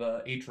to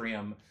the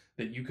atrium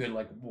that you could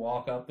like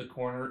walk up the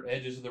corner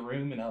edges of the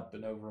room and up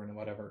and over and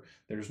whatever.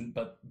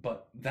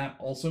 But that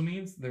also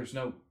means there's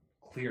no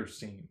clear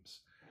seams,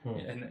 Hmm.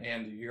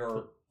 and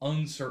you're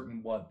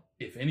uncertain what,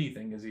 if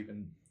anything, is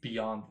even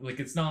beyond. Like,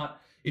 it's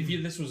not. If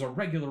this was a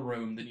regular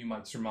room, then you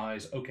might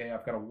surmise, okay,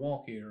 I've got a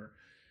wall here.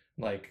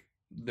 Like,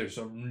 there's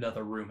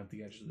another room at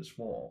the edge of this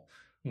wall.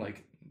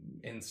 Like,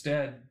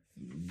 instead,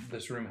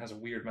 this room has a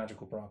weird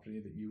magical property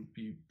that you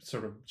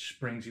sort of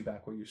brings you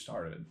back where you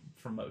started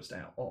from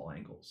all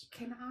angles.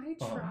 Can I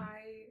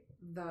try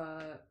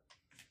the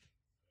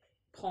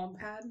palm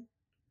pad?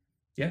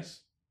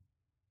 Yes.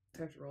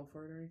 Do I have to roll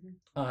for it or anything?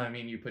 I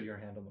mean, you put your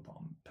hand on the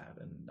palm pad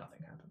and nothing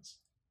happens.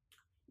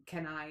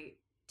 Can I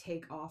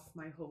take off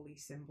my holy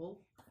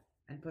symbol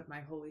and put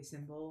my holy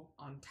symbol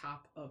on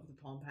top of the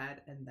palm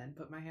pad and then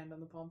put my hand on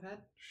the palm pad?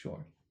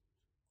 Sure.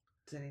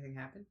 Does anything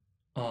happen?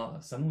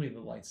 Suddenly the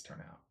lights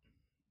turn out.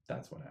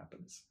 That's what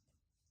happens.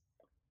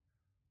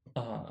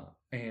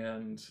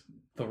 And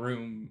the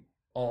room,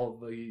 all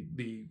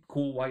the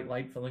cool white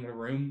light filling the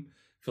room,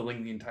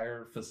 filling the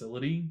entire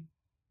facility,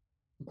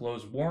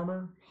 glows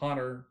warmer,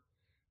 hotter,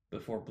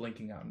 before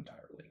blinking out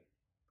entirely.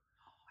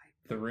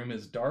 The room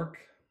is dark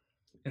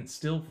and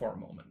still for a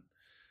moment,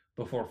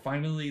 before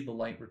finally the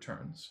light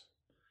returns.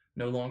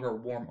 No longer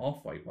warm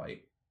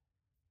off-white,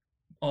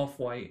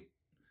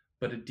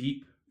 but a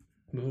deep...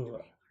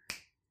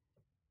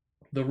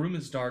 The room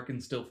is dark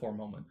and still for a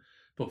moment,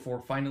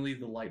 before finally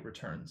the light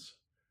returns.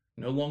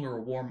 No longer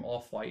a warm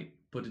off-white,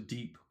 but a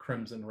deep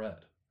crimson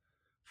red.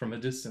 From a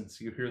distance,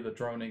 you hear the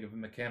droning of a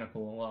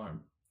mechanical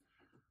alarm.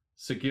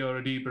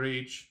 Security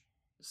breach.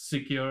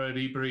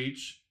 Security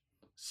breach.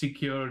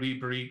 Security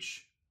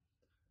breach.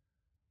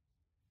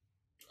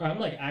 I'm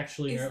like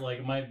actually Is- like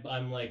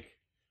I'm like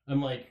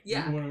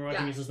Yeah, when we're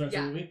watching yeah, a suspense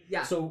yeah, movie.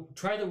 yeah. So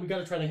we got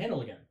to try the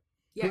handle again.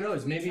 Who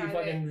knows? can we Maybe try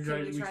fucking the-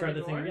 try, can we try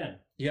the thing door? again.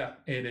 Yeah,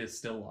 it is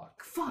still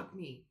locked. Fuck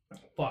me.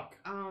 Fuck.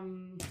 All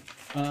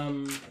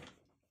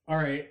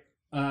right.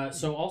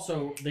 So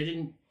also they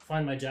didn't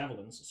find my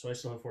javelins, so I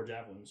still have 4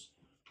 javelins.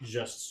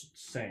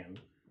 Just saying.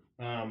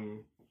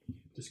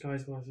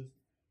 Disguise glasses.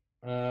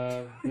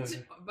 By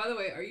the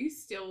way, are you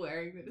still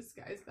wearing the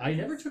disguise glasses? I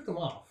never took them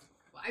off.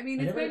 I mean,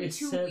 I it's never- been it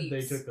 2 said weeks,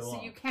 they took them so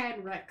off. you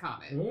can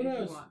retcon it Who if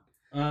knows? you want.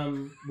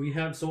 We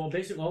have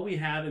basically all we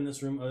have in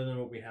this room, other than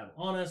what we have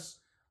on us,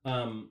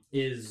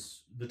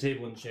 is the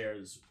table and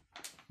chairs,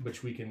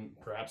 which we can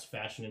perhaps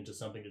fashion into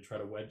something to try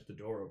to wedge the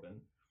door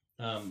open.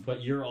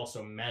 But you're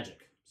also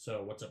magic,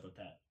 so what's up with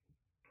that?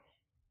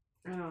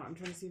 I don't know. I'm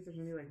trying to see if there's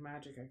any like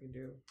magic I can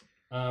do.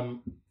 All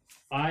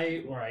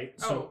right.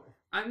 So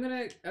I'm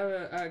gonna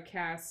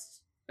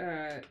cast.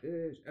 I'm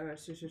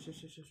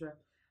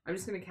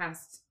just gonna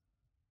cast.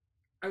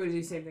 I'm gonna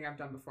do the same thing I've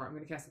done before. I'm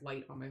gonna cast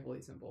light on my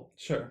holy symbol.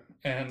 Sure.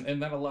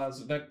 And that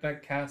allows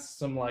that casts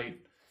some light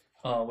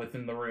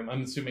within the room.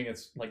 I'm assuming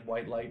it's like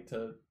white light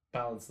to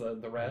balance the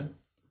red.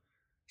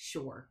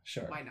 Sure.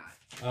 Sure. Why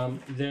not?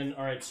 then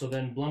all right. So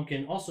then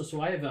Blumpkin also. So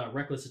I have a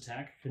reckless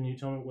attack. Can you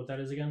tell me what that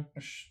is again?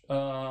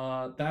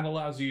 That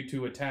allows you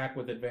to attack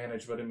with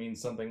advantage, but it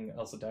means something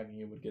else attacking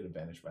you would get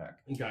advantage back.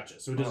 Gotcha.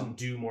 So it doesn't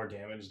do more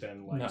damage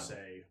than like No.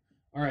 say.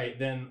 All right.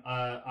 Then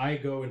I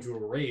go into a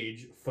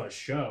rage for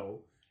show.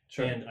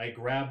 Sure. And I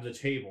grab the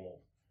table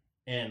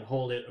and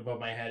hold it above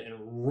my head and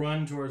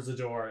run towards the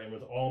door and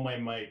with all my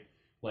might,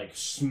 like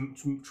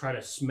try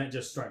to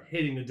just start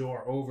hitting the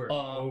door over and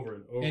over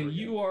and over. and again.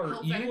 you are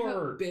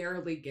Helvetica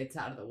barely gets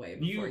out of the way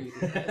before you do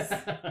this. you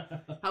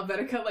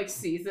Helvetica like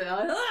sees it.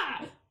 Like,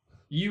 ah!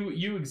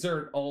 you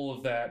exert all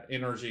of that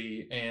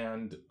energy,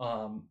 and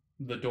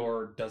the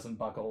door doesn't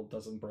buckle,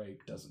 doesn't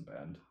break, doesn't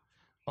bend.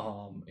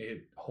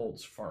 It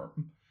holds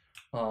firm.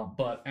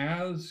 But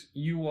as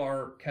you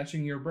are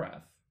catching your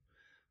breath,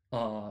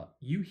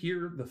 you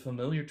hear the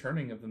familiar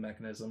turning of the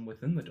mechanism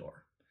within the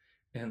door,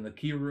 and the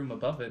key room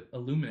above it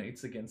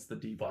illuminates against the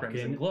deep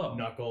crimson fucking glow.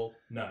 knuckle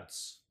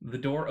nuts. The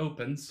door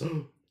opens,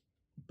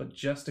 but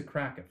just a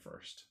crack at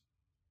first.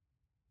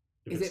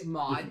 Is it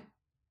Maud?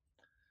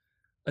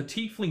 A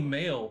tiefling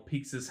male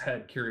peeks his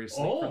head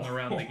curiously from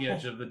around the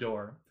edge of the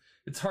door.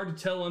 It's hard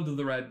to tell under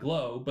the red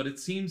glow, but it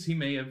seems he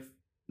may have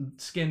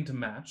skin to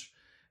match,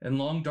 and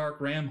long dark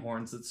ram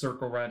horns that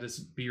circle around his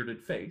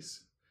bearded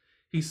face.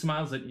 He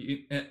smiles at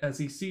you as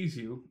he sees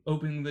you,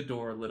 opening the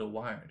door a little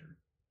wider.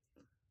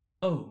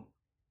 Oh,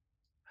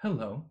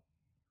 hello.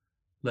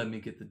 Let me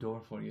get the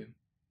door for you.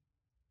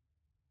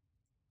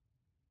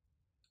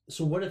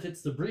 So what if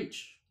it's the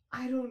breach?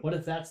 I don't. What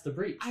if that's the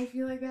breach? I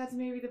feel like that's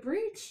maybe the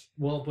breach.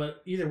 Well,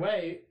 but either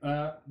way,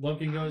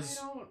 Blumpkin goes,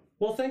 I don't.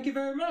 well, thank you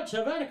very much,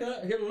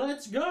 Helvetica. Here,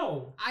 let's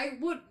go. I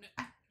would.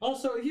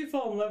 Also, if you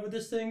fall in love with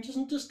this thing,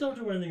 just don't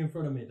do anything in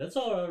front of me. That's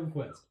all I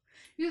request.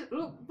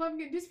 Look,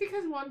 Bumpkin, just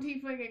because one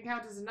tiefling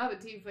encounters another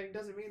tiefling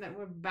doesn't mean that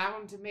we're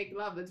bound to make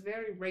love. That's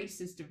very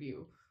racist of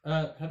you.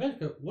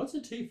 Helvetica, what's a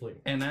tiefling?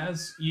 And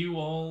as you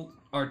all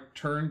are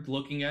turned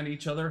looking at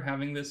each other,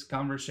 having this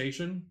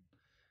conversation,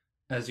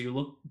 as you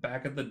look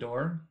back at the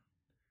door,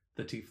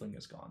 the tiefling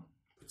is gone.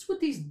 What's with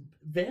these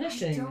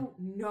vanishing? I don't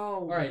know.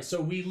 All right,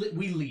 so we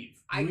leave.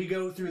 We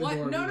go through the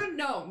door.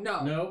 No.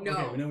 No?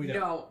 Okay, no, we don't.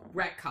 No,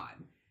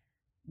 retcon.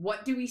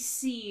 What do we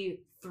see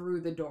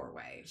through the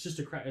doorway? It's just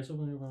a crack. It's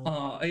open.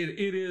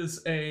 It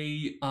is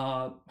a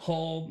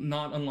hall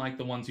not unlike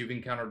the ones you've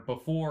encountered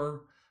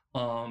before.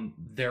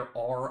 There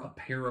are a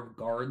pair of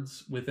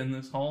guards within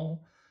this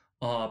hall,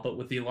 but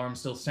with the alarm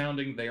still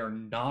sounding, they are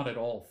not at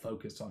all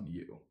focused on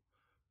you.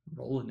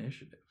 Roll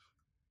initiative.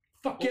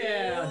 Fuck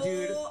yeah,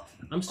 dude!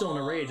 I'm still in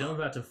a rage. I'm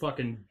about to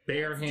fucking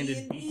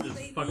barehanded beat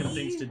these fucking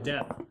things to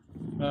death.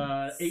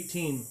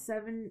 18.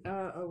 7.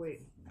 Oh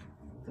wait.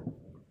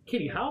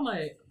 Kitty, how am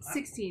I?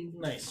 16.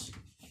 Nice.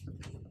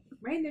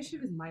 My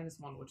initiative is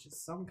 -1, which is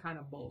some kind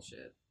of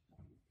bullshit.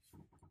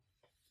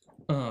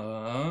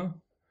 Well,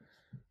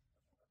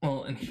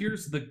 and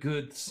here's the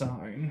good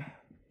sign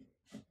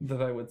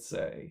that I would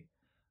say.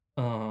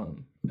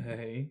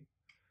 Hey.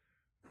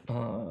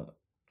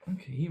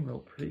 Okay, he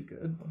rolled pretty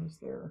good. What is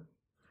there?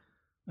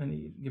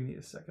 Give me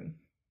a second.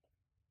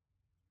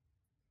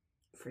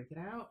 Freak it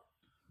out.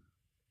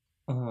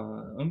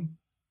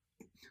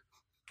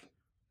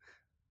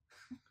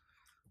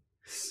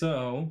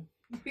 So.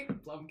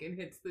 Blumpkin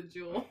hits the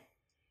jewel.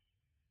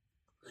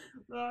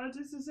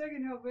 Just a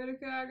second,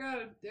 Helvetica. I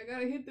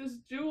gotta hit this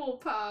jewel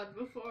pod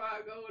before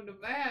I go into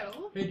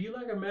battle. Hey, do you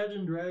like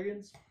Imagine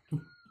Dragons?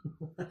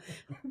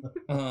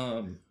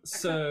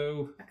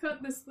 So. I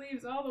cut the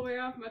sleeves all the way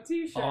off my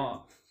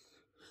t-shirt.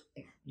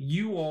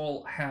 You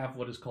all have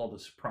what is called a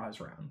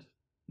surprise round.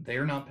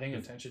 They're not paying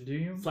attention to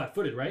you.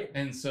 Flat-footed, right?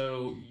 And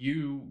so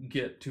you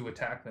get to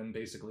attack them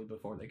basically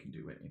before they can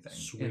do anything.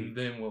 Sweet. And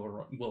then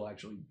we'll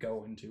actually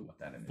go into what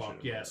that initiative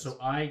Fuck yeah! is. So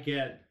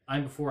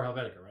I'm before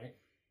Helvetica, right?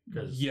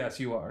 Yes,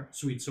 you are.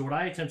 Sweet. So what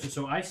I attempted.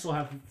 So I still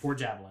have 4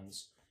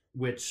 javelins,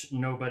 which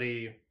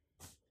nobody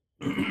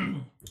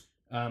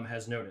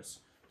has noticed.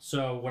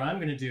 So what I'm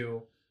gonna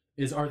do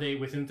is, are they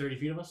within 30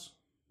 feet of us?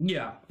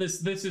 Yeah.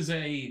 This is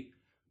a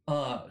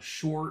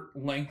short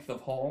length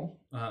of hall.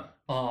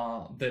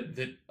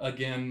 That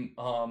again,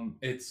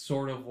 it's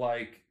sort of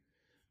like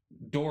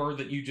door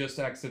that you just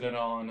exited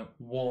on,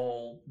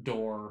 wall,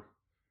 door.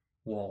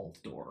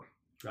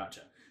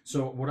 Gotcha.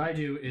 So what I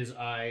do is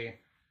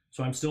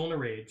I'm still in a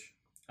rage,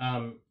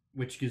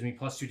 which gives me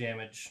 +2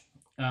 damage,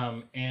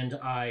 and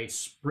I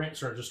sprint,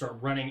 just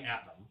start running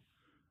at them,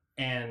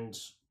 and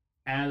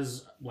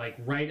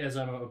right as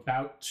I'm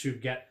about to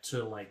get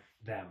to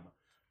them,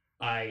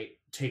 I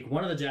take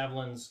one of the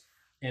javelins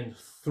and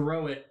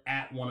throw it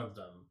at one of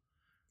them.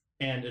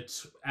 And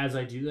it's as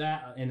I do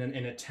that, in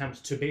an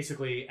attempt to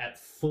basically, at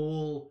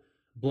full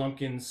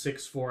Blumpkin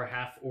 6'4"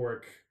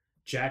 half-orc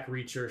Jack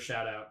Reacher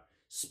shout out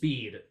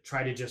speed,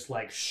 try to just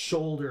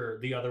shoulder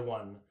the other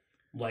one,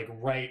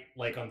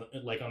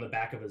 on the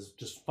back of his,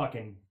 just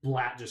fucking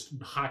just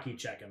hockey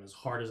check him as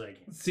hard as I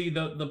can. See,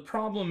 the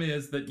problem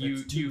is that you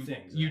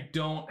things, you right?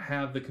 don't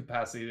have the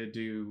capacity to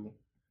do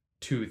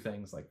 2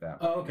 things like that.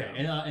 Oh, okay.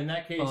 And in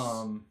that case,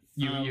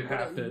 you But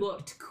have it to.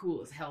 looked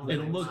cool as hell. It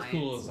looked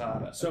cool as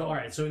hell. so all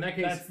right. So in that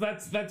case,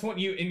 That's what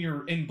you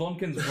in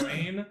Blumpkin's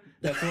brain.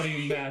 That's what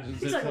he imagines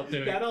He's himself like,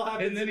 doing. that all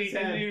happens And then in his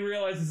and then head. he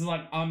realizes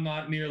I'm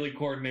not nearly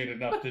coordinated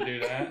enough to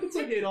do that. it's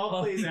like it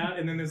all plays out,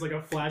 and then there's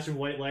a flash of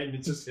white light, and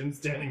it's just him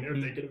standing there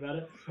thinking about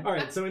it. All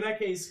right. So in that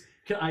case,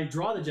 can I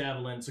draw the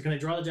javelin? So can I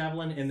draw the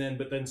javelin and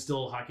then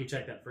still hockey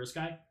check that first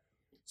guy?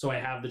 So I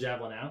have the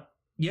javelin out.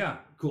 Yeah.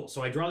 Cool.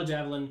 So I draw the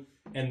javelin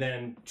and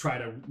then try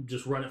to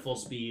just run at full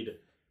speed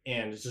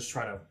and just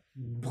try to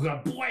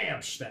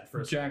blamsh that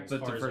first Jack, guy that's as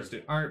the hard as first I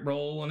dude. All right,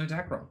 roll an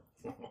attack roll.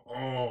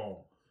 can.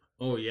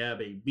 Oh yeah,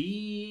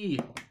 baby.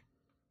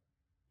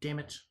 Damn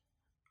it.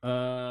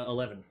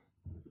 11.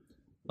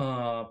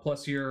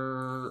 Plus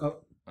your.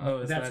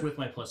 Is That's that with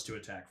my +2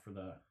 attack for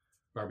the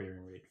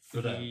barbarian raid. For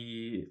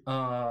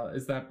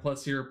is that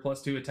plus your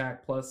 +2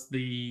 attack plus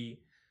the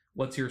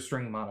what's your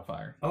string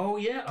modifier? Oh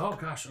yeah. Oh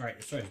gosh. All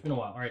right. Sorry, it's been a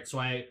while. All right. So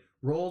I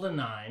rolled a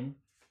 9.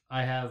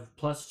 I have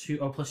 +2.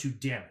 Oh, +2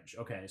 damage.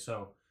 Okay.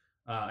 So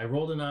I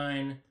rolled a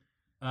 9.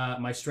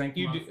 My strength.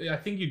 I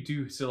think you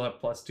do still have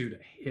 +2 to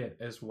hit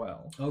as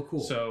well. Oh,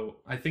 cool. So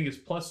I think it's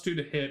 +2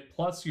 to hit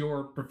plus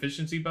your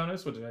proficiency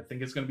bonus, which I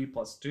think is going to be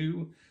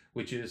 +2,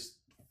 which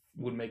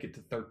would make it to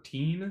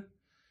 13,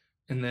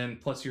 and then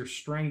plus your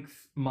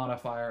strength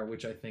modifier,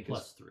 which I think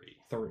is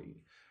 +3.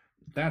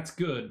 That's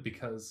good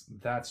because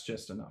that's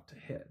just enough to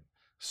hit.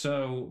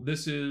 So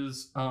this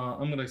is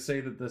I'm going to say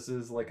that this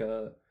is like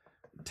a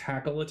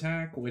tackle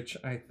attack, which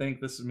I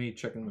think this is me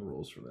checking the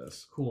rules for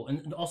this. Cool.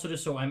 And also,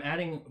 just so I'm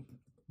adding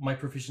my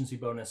proficiency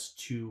bonus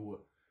to.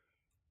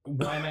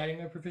 Why I'm adding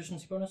my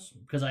proficiency bonus?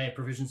 Because I have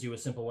proficiency with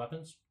simple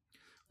weapons.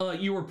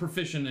 You were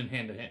proficient in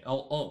hand to hand.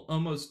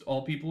 Almost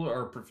all people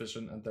are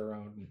proficient at their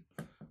own,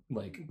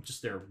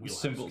 Just their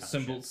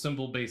wheelhouse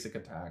simple basic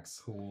attacks.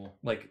 Cool.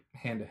 Like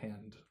hand to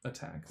hand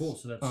attacks. Cool.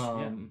 So that's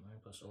 9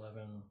 +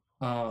 11.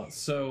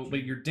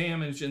 But your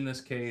damage in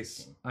this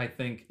case, I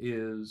think,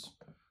 is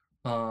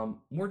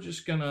we're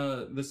just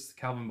gonna, this is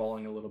Calvin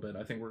balling a little bit.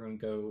 I think we're gonna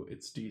go,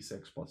 it's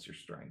D6 plus your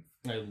strength.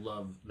 I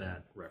love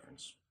that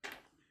reference.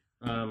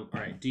 All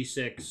right,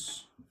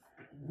 D6.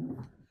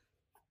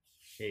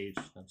 8.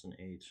 That's an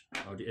 8.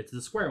 Oh, it's the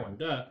square one.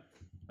 Duh.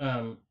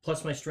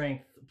 Plus my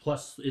strength.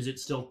 Plus, is it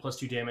still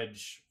 +2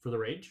 damage for the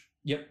rage?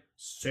 Yep.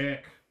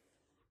 Sick.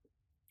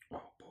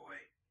 Oh boy.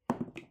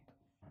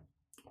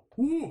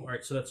 Ooh. All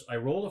right, so that's I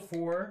rolled a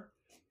 4,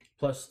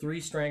 plus 3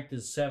 strength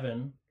is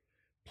 7,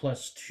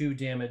 plus 2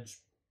 damage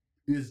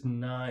is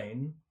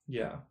 9,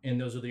 Yeah. and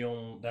those are the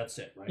only. That's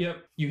it, right?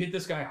 Yep. You hit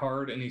this guy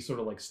hard, and he sort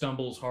of like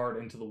stumbles hard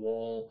into the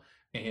wall,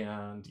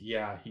 and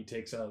yeah, he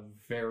takes a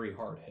very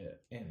hard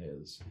hit and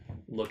is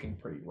looking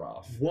pretty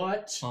rough.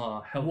 What?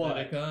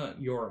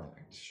 Helvetica, your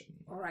action.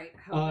 All right.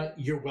 How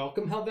You're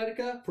welcome,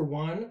 Helvetica. For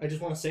one, I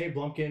just want to say,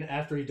 Blumpkin,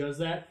 after he does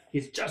that,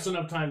 he's just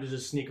enough time to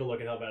just sneak a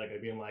look at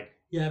Helvetica, being like,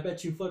 Yeah, I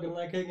bet you fucking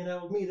like hanging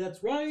out with me.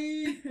 That's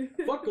right.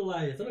 Fuck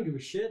Goliath. I don't give a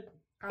shit.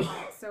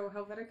 So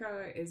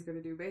Helvetica is going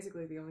to do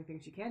basically the only thing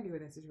she can do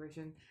in this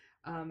situation,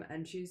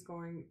 and she's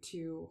going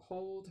to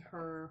hold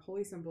her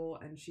holy symbol,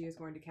 and she is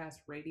going to cast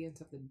Radiance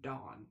of the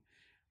Dawn,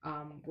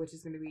 which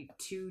is going to be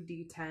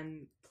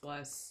 2d10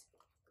 plus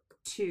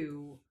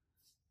 2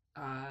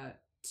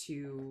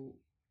 to...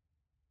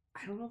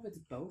 I don't know if it's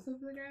both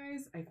of the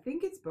guys. I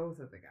think it's both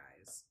of the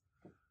guys.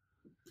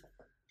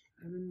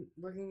 I've been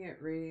looking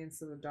at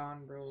Radiance of the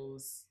Dawn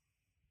rules.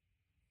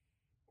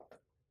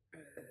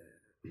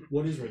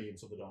 what is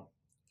Radiance of the Dawn?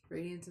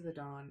 Radiance of the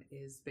Dawn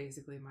is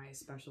basically my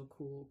special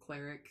cool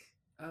cleric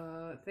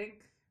thing,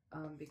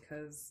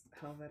 because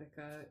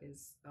Helvetica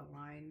is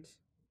aligned,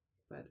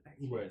 but I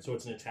can't- Right, so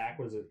it's an attack?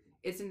 What is it?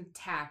 it's an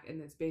attack, and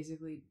it's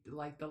basically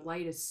like the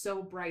light is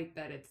so bright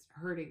that it's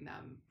hurting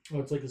them. Oh,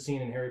 it's like the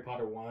scene in Harry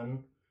Potter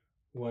 1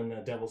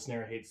 when Devil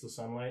Snare hates the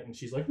sunlight and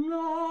she's like,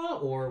 no!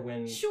 Or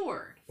when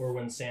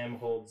Sam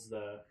holds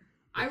the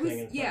I thing was in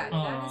front yeah, of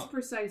that is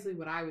precisely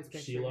what I was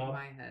picturing Sheila? in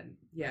my head.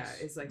 Yeah,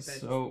 it's like that.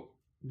 So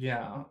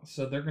yeah,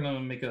 so they're gonna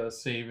make a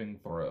saving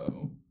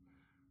throw.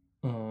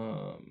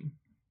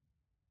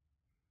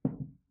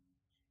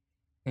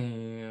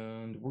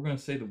 And we're gonna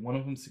say that one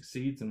of them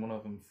succeeds and one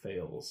of them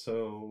fails.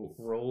 So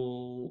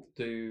roll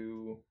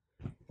your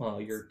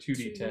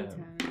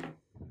 2d10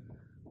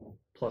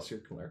 plus your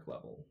cleric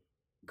level.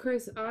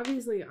 Chris,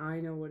 obviously I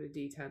know what a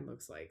D10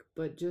 looks like,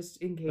 but just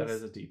in case That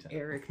is a d10.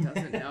 Eric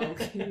doesn't know,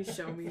 can you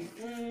show me?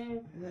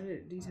 Is that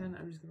a D10?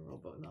 I'm just gonna roll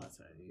both. No, that's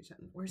not a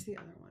D10. Where's the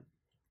other one?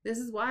 This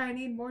is why I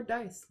need more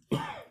dice.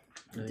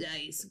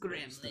 Dice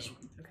gremlin.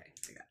 Okay,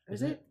 I got it.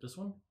 Is it? This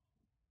one?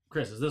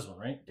 Chris, is this one,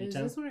 right? Is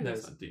D10? this one or That this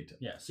is a one? d10.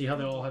 Yeah, see how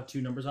they all have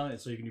 2 numbers on it?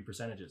 So you can do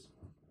percentages,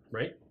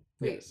 right?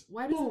 Wait, Yes.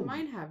 why doesn't Boom.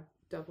 mine have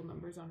double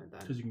numbers on it then?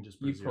 Because you can just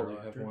put You 0 probably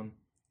have after. one.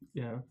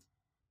 Yeah.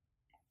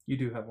 You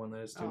do have one that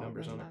has 2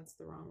 numbers then on it. that's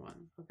the wrong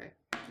one. Okay.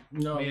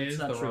 No, I mean, it's is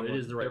not the true. wrong It one.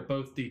 is the right They're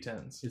one. both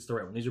d10s. It's the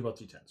right one. These are both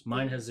D10s.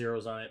 Mine has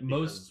zeros on it.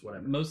 Most because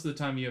whatever. Most of the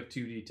time, you have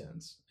 2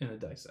 d10s in a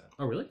dice set.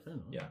 Oh, really? I don't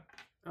know. Yeah.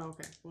 Oh,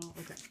 okay. Well,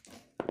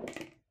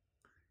 okay.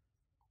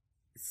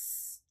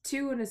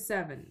 2 and a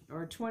 7,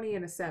 or 20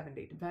 and a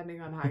 70,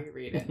 depending on how you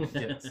read it.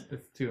 Yes,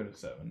 it's 2 and a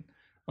 7.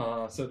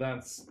 So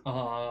that's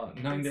 9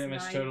 It's damage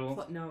 9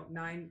 total.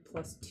 9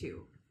 plus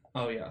 2.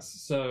 Oh yes.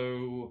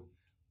 So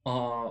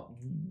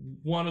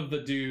one of the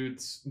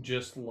dudes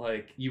just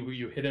like you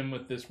hit him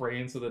with this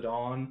Radiance of the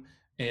Dawn,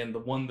 and the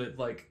one that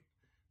like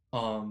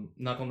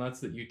Knuckle Nuts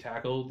that you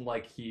tackled,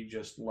 like he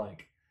just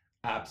like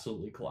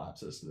absolutely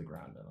collapses to the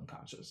ground and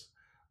unconscious.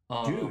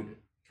 Dude.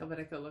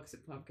 Helvetica looks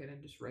at Pumpkin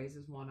and just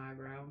raises one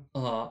eyebrow.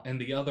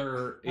 And the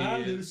other I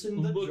is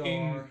loosen the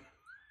looking jar.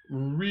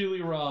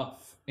 really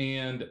rough,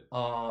 and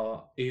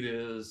it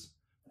is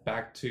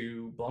back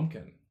to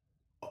Blumpkin.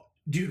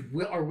 Dude,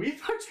 are we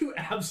about to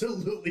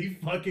absolutely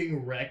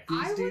fucking wreck these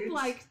I dudes? would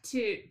like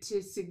to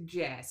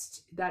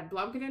suggest that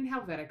Blumpkin and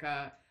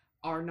Helvetica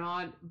are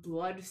not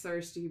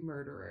bloodthirsty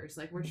murderers.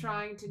 Like, we're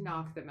trying to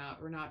knock them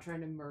out. We're not trying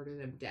to murder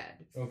them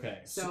dead. Okay.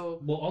 So-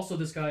 well, also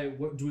this guy.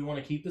 What, do we want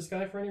to keep this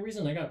guy for any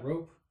reason? I got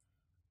rope.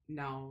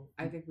 No,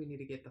 I think we need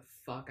to get the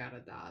fuck out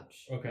of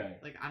Dodge. Okay.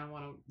 Like, I don't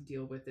want to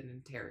deal with an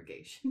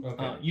interrogation.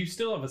 Okay. You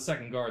still have a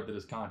second guard that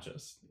is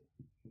conscious.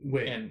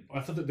 Wait. and-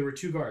 I thought that there were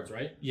 2 guards,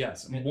 right?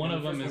 Yes, And one the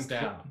of them first is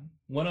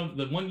one down.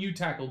 The one you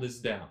tackled is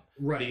down.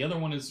 Right. The other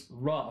one is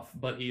rough,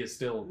 but he is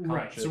still conscious.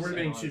 Right. So we're and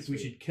debating on his we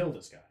feet. should kill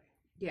this guy.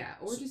 Yeah,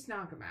 or just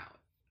knock him out.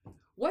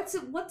 What's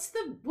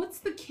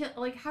the kill?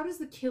 Like, how does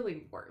the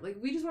killing work? Like,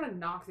 we just want to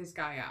knock this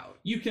guy out.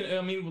 You can.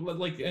 I mean,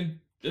 like, and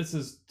this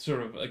is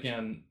sort of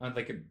again. I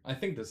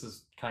think this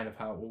is kind of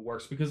how it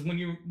works, because when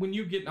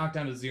you get knocked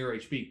down to 0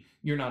 HP,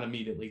 you're not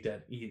immediately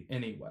dead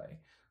anyway.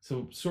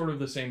 So sort of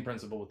the same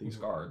principle with these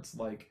guards.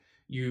 Like,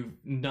 you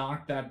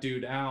knock that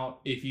dude out.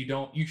 If you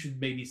don't, you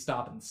should maybe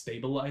stop and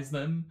stabilize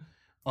them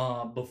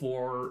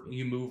before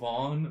you move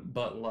on.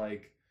 But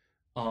like,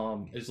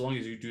 as long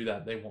as you do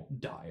that, they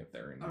won't die if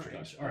they're in All the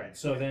right. station. All right.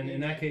 So then,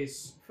 in that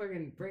case,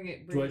 Fucking bring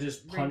it. do I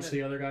just punch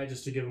the other guy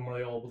just to give him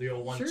the old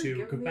 1-2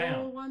 give him the kapow?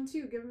 old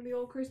 1-2. Give him the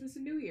old Christmas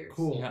and New Year's.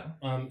 Cool.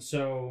 Yeah.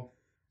 So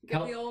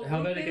Give the old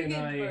Helvetica and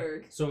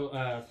Hindenburg. I.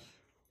 So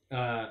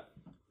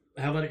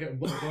Helvetica,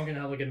 Blumpkin and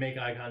Helvetica make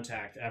eye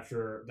contact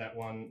after that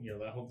one. You know,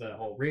 that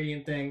whole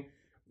radiant thing,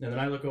 and then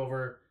I look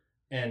over,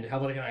 and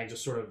Helvetica and I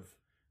just sort of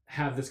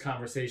have this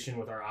conversation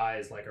with our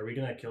eyes, like, are we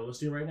gonna kill this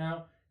dude right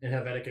now? And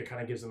Helvetica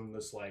kind of gives him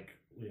this like,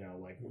 you know,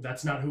 like,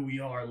 that's not who we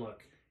are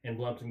look, and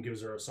Blumpkin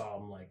gives her a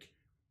solemn like,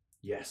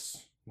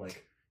 yes,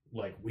 like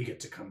we get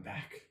to come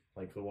back,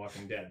 like The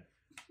Walking Dead.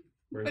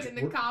 But in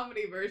the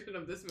comedy version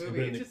of this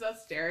movie, it's just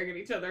us staring at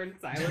each other in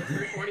silence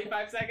for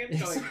 45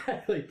 seconds going...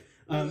 Exactly.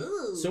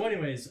 So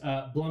anyways,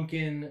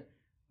 Blumpkin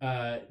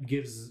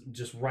gives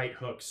just right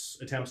hooks,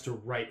 attempts to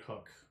right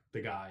hook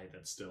the guy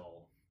that's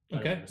still, I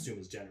Okay. don't assume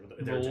his gender.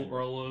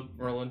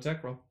 Roll a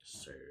tech roll.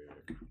 Sick.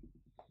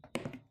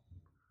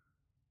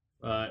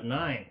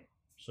 9.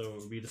 So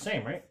it would be the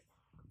same, right?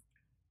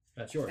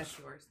 That's yours. That's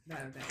yours. No,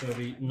 So it would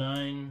be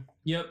 9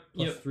 Yep.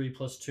 plus 3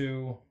 plus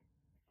 2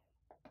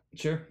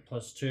 Sure.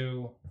 plus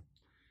 2.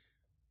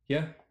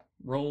 Yeah.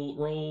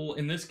 Roll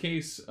in this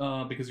case,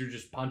 because you're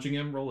just punching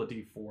him, roll a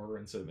d4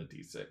 instead of a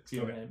d6.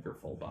 You don't have your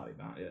full body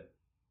mount yet.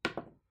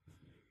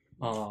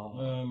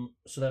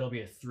 So that'll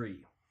be a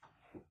 3.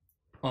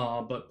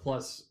 But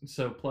plus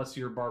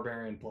your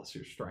barbarian plus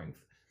your strength.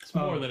 It's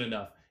more than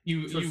enough.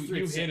 You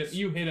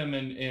hit him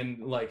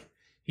and like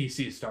he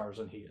sees stars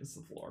and he hits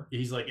the floor.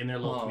 He's like in their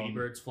little Tweety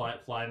birds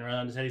flying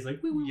around his head. He's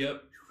like, woo, woo.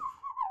 Yep.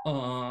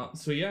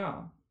 So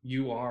yeah,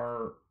 you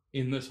are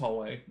in this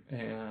hallway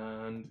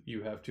and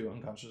you have 2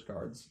 unconscious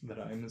guards that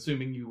I'm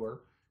assuming you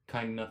were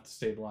kind enough to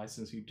stabilize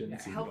since you didn't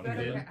see one.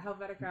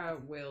 Helvetica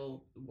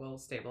will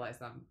stabilize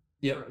them.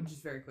 Yep.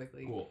 Just very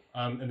quickly. Cool.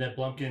 And then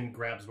Blumpkin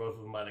grabs both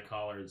of them by the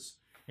collars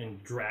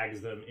and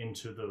drags them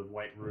into the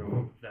white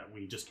room that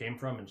we just came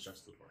from and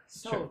shuts the door.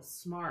 So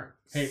smart.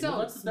 Hey, so well,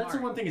 that's the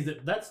one thing is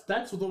that's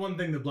the one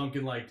thing that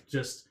Blumpkin like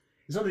just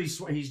it's not that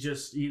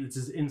it's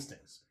his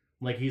instincts.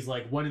 Like he's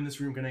like, what in this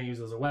room can I use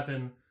as a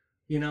weapon?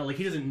 You know, like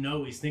he doesn't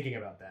know he's thinking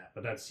about that,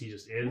 but he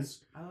just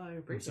is. Oh, I And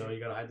appreciate so it. you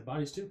gotta hide the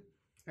bodies too.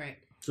 Right.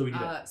 So we do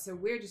that. So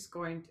we're just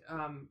going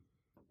to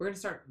we're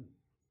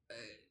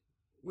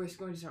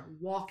going to start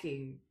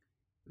walking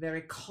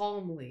very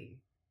calmly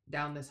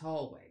down this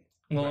hallway.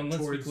 Well, Right and let's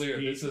be towards clear.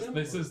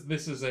 the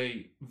This is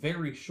a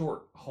very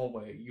short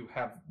hallway. You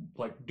have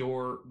like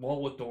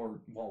wall with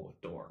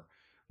door.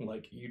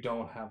 Like you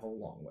don't have a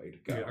long way to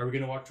go. Okay, are we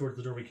gonna walk towards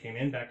the door we came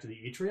in, back to the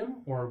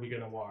atrium, or are we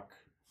gonna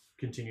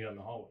continue down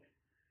the hallway?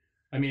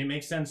 I mean, it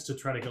makes sense to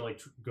try to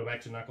go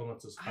back to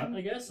Knucklenuts' hut, I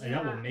guess. I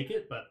know we'll make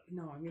it, but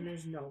No, I mean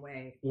there's no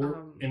way.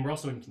 and we're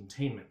also in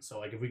containment, so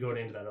like if we go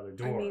into that other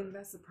door, I mean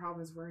that's the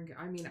problem is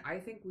I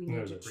think we need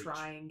There's to a breach.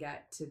 try and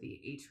get to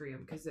the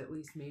atrium because at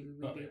least maybe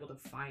we'd be yeah. able to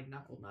find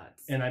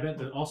Knucklenuts. and I bet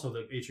that also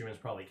the atrium is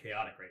probably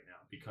chaotic right now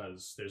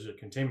because there's a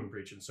containment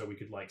breach, and so we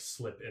could like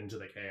slip into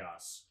the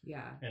chaos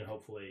yeah. and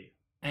hopefully.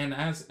 And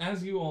as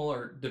you all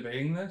are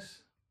debating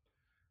this,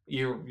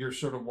 you're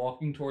sort of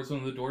walking towards one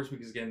of the doors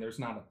because again, there's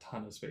not a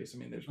ton of space. I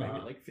mean, there's maybe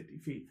like 50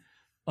 feet.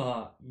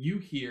 You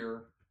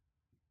hear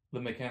the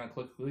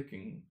mechanical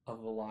clicking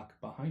of the lock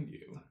behind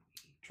you,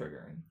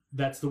 triggering.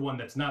 That's the one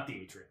that's not the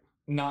atrium.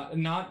 Not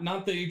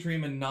the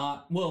atrium, and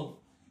not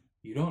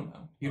you don't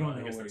know. You don't I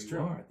know guess where that's you true.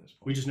 are at this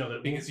point. We just know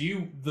that because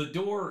the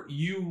door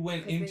you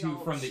went Because they into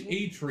all from the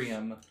changed.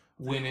 atrium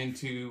went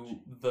into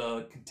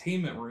the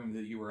containment room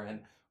that you were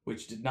in,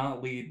 which did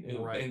not lead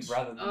Right.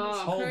 rather than this Oh,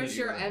 hall that curse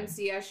you your were in.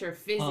 MCS or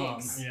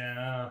physics.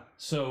 yeah,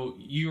 So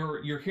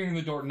you're hearing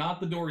the door, not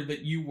the door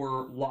that you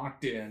were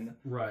locked in,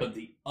 right. but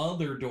the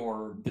other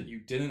door that you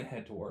didn't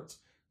head towards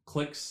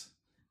clicks,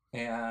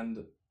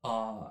 and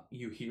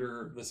you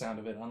hear the sound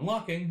of it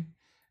unlocking.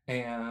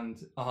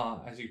 And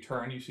as you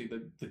turn, you see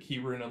the key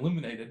rune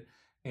illuminated,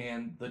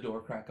 and the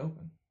door crack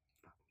open.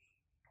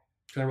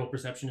 Can I roll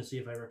perception to see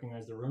if I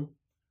recognize the room?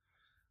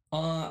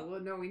 Well,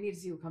 no, we need to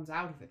see what comes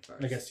out of it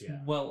first. I guess yeah.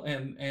 Well,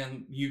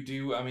 and you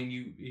do. I mean,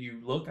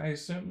 you look. I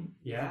assume,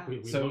 Yeah, Yeah.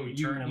 we So look, we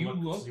you- turn and you look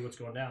look- to see what's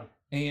going down.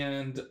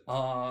 and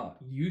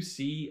you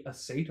see a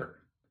satyr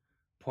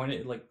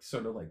pointed like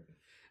sort of like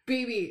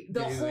Baby,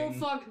 the Gazing.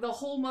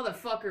 whole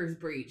motherfucker's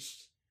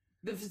breached.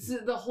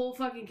 The whole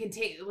fucking And-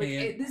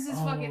 this is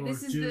fucking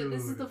this is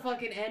dude. the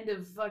fucking end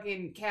of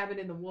fucking Cabin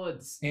in the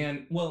Woods.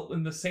 And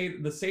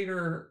the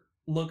satyr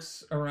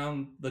looks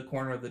around the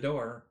corner of the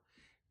door,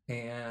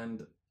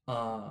 and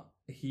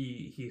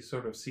he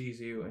sort of sees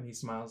you, and he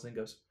smiles and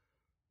goes,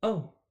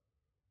 "Oh,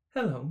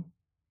 hello.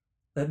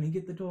 Let me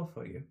get the door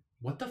for you."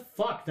 What the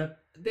fuck?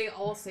 That They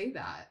all say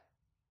that.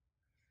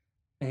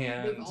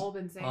 And They've all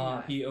been saying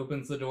that. he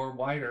opens the door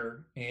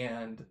wider,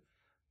 and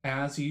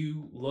as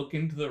you look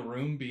into the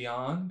room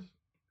beyond,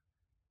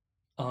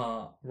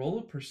 roll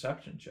a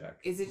perception check.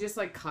 Is it just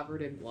like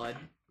covered in blood?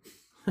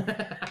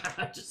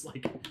 just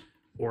like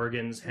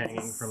organs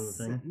hanging from the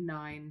thing.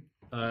 9.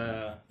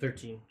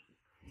 13.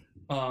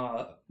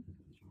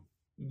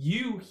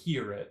 You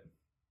hear it.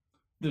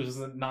 There's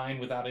a 9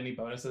 without any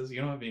bonuses.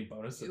 You don't have any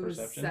bonus to It was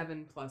perception.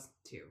 7 plus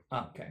 2.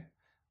 Okay.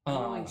 I'm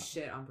rolling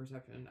shit on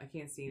perception. I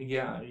can't see anything.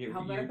 Yeah,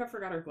 Helvetica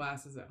forgot her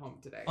glasses at home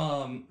today.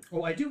 Oh,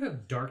 I do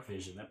have dark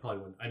vision. That probably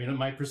wouldn't. I mean,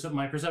 my perception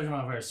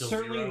modifier is still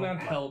certainly 0. that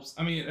but- helps.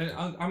 I mean,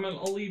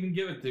 I'll even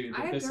give it to you. I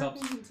That have this dark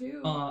helps. vision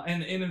too.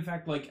 And in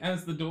fact, like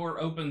as the door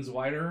opens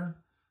wider,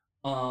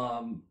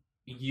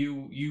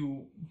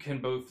 you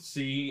can both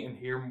see and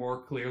hear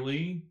more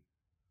clearly.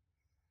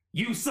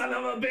 You son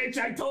of a bitch!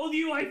 I told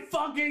you! I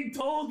fucking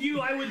told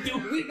you I would do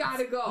it! We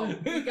gotta go.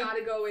 We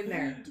gotta go in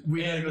there.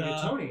 We gotta And, go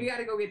get Tony. We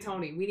gotta go get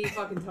Tony. We need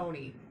fucking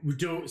Tony.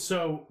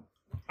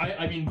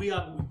 I mean, we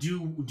do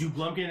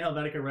Blumpkin and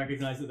Helvetica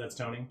recognize that that's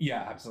Tony?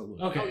 Yeah, absolutely.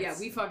 Okay. Oh yeah,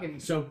 we fucking.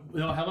 So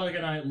Helvetica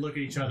and I look at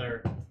each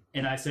other,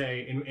 and I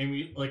say, and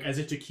we like as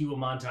if to cue a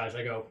montage.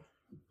 I go,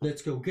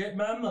 Let's go get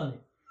my money.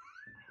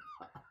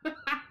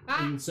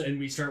 and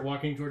we start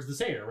walking towards the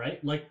Seder,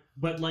 right? Like,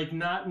 but like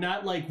not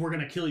like we're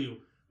gonna kill you,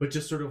 but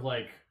just sort of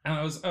like And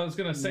I was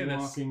gonna say this.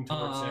 walking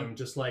towards him,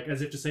 just like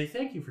as if to say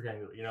thank you for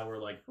getting. You know, we're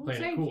like Well,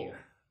 playing it thank cool.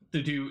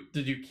 you.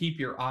 Did you keep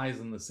your eyes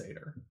on the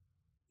Seder?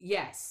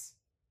 Yes.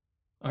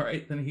 All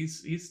right, then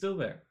he's still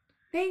there.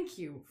 Thank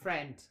you,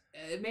 friend.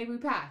 May we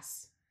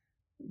pass?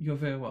 You're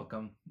very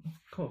welcome.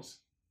 Of course.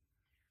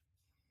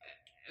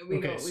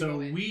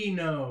 We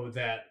know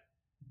that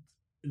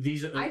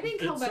these. I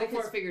think so Helvetica's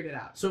far, figured it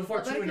out. so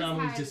far two Helvetica's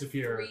anomalies had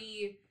disappear.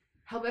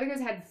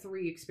 Helvetica's had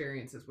 3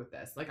 experiences with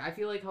this. Like, I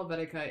feel like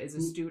Helvetica is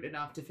astute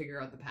enough to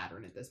figure out the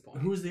pattern at this point.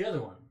 Who's the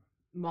other one?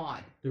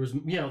 Maud. There was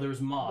Maud.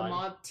 The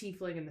Maud,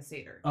 Tiefling, and the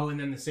Satyr. Oh, and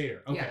then the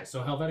Seder. Okay, Yeah.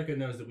 so Helvetica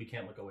knows that we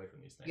can't look away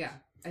from these things. Yeah,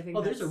 I think.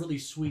 Oh, there's a that's- really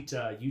sweet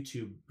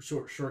YouTube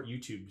short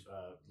YouTube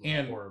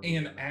horror movie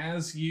And on that.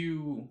 as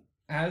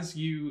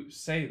you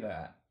say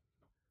that,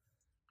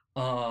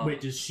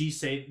 Wait, does she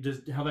say? Does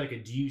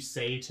Helvetica? Do you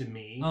say to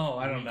me? Oh,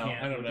 I don't we know.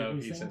 can't I don't look know at if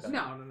these you said things?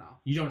 that. No.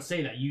 You don't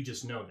say that. You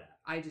just know that.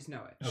 I just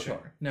know it. Okay.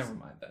 Sure. Never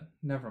mind then.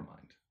 Never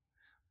mind.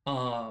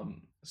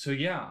 So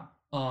yeah,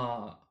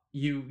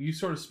 you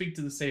sort of speak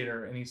to the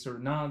Satyr and he sort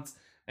of nods,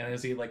 and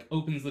as he like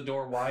opens the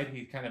door wide,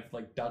 he kind of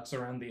like ducks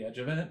around the edge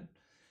of it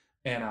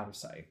and out of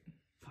sight.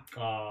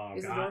 Oh,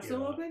 Is the door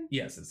still open?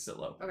 Yes, it's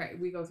still open. Okay,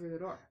 we go through the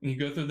door. You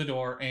go through the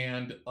door,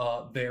 and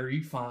there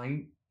you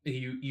find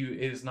you.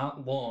 It is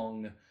not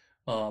long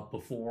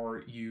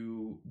before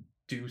you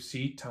do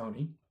see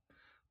Tony,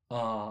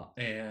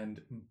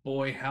 and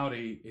boy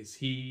howdy is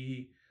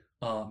he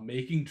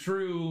making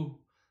true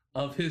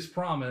of his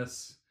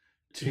promise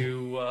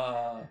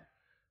to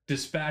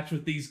dispatch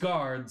with these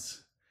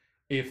guards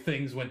if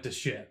things went to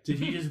shit. Did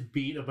he just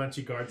beat a bunch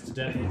of guards to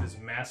death with this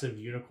massive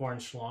unicorn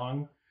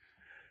schlong?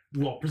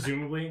 Well,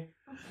 presumably.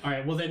 All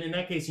right. Well, then in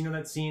that case, you know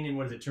that scene in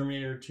what is it,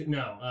 Terminator 2?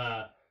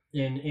 No.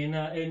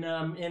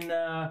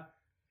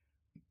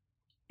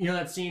 You know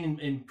that scene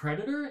in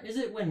Predator? Is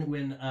it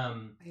when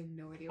I have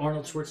no idea.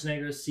 Arnold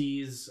Schwarzenegger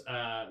sees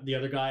the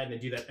other guy and they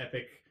do that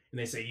epic and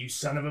they say, "You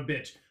son of a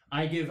bitch."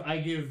 I give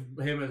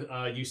him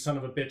a "you son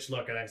of a bitch"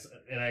 look,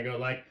 and I go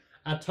like,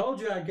 I told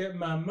you I'd get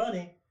my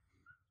money.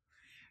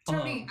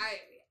 Tony,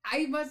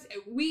 I must.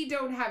 We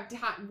don't have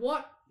time.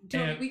 What,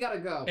 Tony? And- We gotta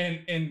go.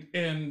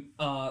 And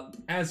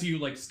as you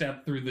like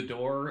step through the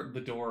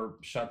door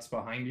shuts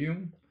behind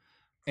you,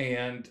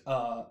 and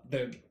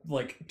the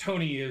like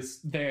Tony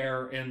is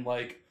there, and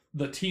like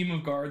the team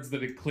of guards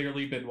that had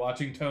clearly been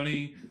watching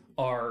Tony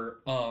are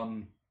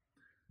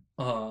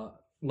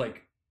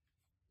like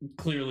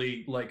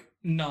clearly like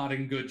not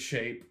in good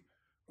shape.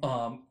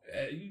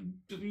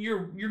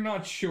 You're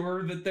not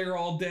sure that they're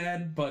all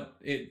dead, but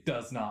it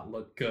does not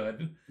look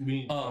good. "We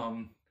need to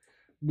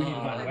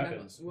find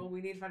weapons." Well,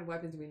 we need to find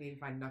weapons. We need to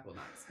find knuckle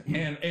nuts.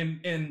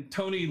 And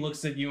Tony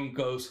looks at you and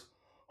goes,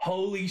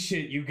 "Holy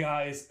shit, you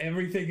guys!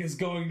 Everything is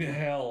going to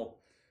hell.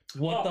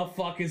 What the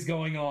fuck is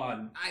going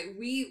on?"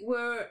 We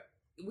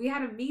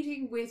had a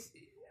meeting with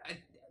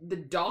the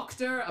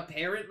doctor.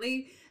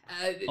 Apparently.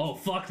 Oh,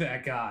 fuck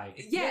that guy.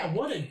 Yeah.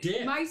 What a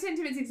dick. My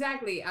sentiments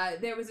exactly.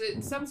 There was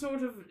some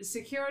sort of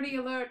security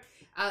alert.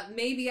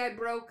 Maybe I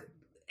broke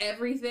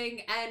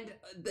everything, and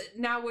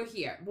now we're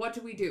here. What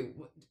do we do?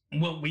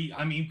 Well,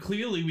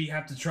 clearly we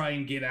have to try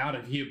and get out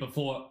of here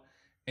before.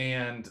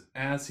 And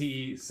as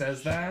he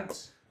says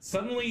that,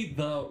 suddenly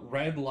the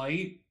red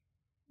light,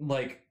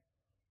 like,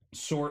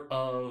 sort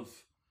of,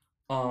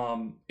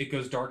 it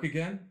goes dark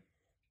again.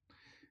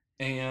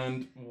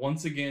 And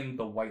once again,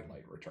 the white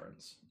light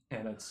returns.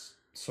 And it's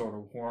sort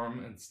of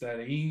warm and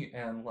steady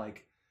and,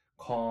 like,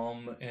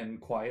 calm and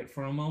quiet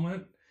for a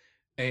moment.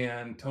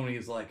 And Tony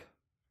is like,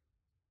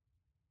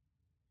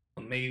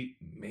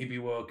 maybe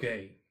we're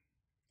okay.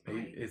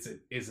 Is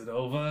it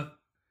over?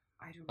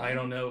 I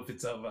don't know if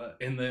it's over.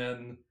 And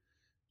then,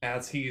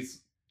 as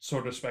he's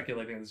sort of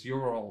speculating, as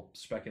you're all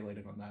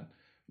speculating on that,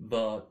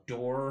 the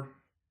door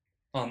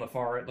on the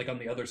far, like on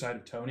the other side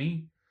of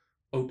Tony,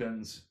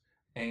 opens,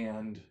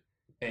 and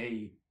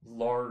a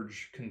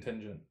large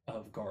contingent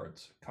of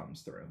guards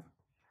comes through.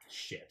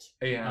 Shit.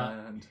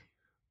 And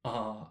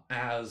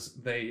as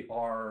they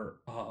are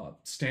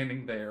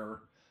standing there,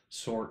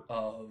 sort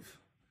of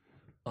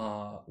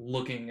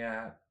looking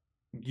at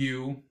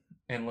you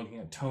and looking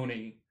at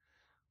Tony,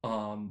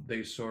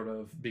 they sort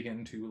of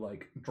begin to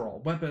like draw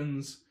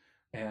weapons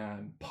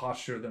and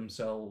posture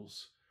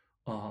themselves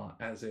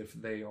as if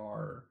they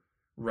are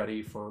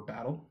ready for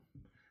battle,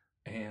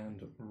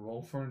 and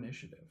roll for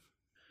initiative.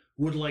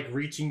 Would like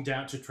reaching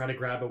down to try to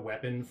grab a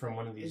weapon from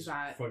one of these Is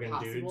that fucking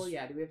possible? dudes?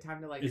 Yeah. Do we have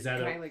time to like? Is that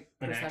can a- I like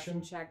an perception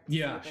action? check?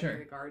 Yeah, if any sure. of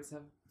the guards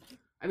have.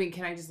 I mean,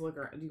 can I just look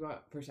around? Do you want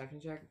a perception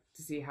check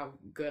to see how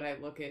good I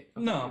look at?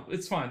 No,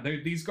 it's fine.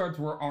 These guards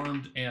were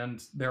armed,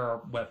 and there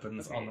are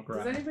weapons on the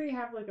ground. Does anybody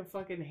have like a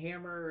fucking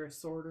hammer or a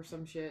sword or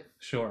some shit?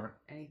 Sure.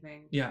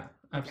 Anything? Yeah,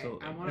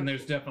 absolutely. I wanna- And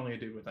there's definitely a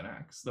dude with an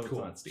axe, though Cool.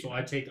 it's not Steve. So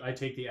I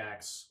take the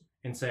axe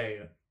and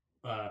say,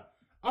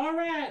 all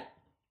right.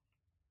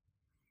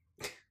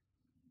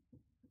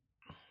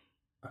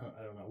 I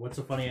don't know. What's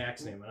a funny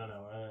axe name? I don't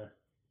know.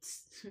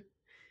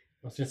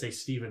 I was gonna say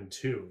Steven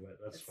 2, but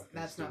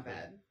That's not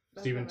bad.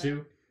 That's Steven not bad.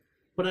 2?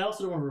 But I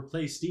also don't want to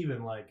replace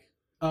Steven like,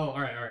 oh, all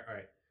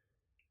right.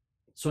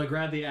 So I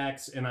grab the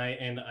axe and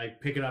I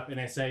pick it up and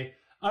I say,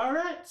 all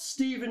right,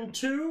 Steven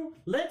 2,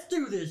 let's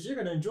do this. You're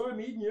gonna enjoy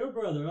meeting your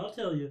brother, I'll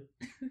tell you.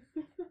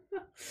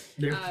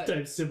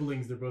 They're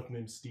siblings, they're both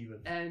named Steven.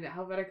 And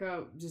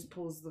Helvetica just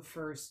pulls the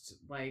first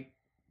like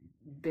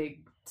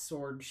big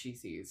sword she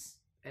sees,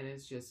 and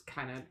is just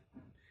kind of.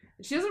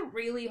 She doesn't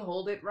really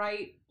hold it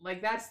right.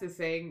 Like, that's the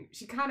thing.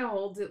 She kind of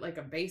holds it like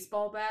a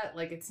baseball bat.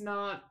 Like, it's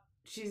not...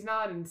 She's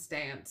not in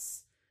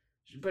stance.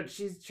 But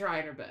she's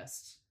trying her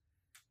best.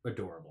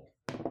 Adorable.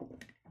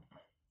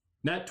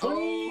 Nat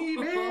 20,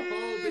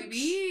 bitch!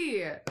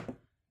 Baby!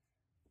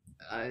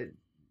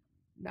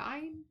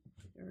 9?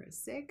 Or a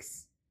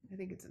 6? I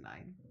think it's a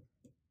 9.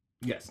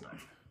 Yes, 9.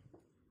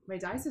 My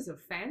dice is so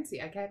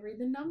fancy, I can't read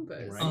the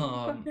numbers.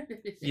 Right.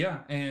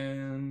 Yeah,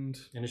 and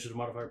Initiative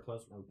modifier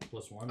plus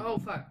 1. Oh,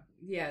 fuck.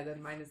 Yeah,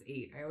 then mine is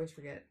 8. I always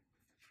forget.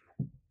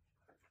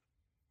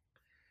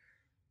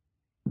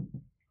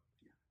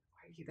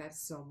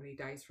 That's so many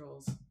dice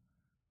rolls.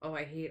 Oh,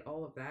 I hate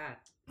all of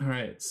that. all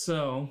right.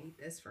 So I hate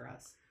this for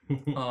us.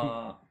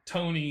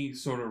 Tony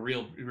sort of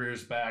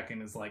rears back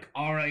and is like,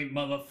 "All right,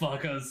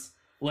 motherfuckers,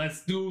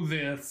 let's do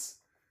this."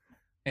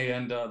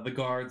 And the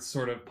guards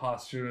sort of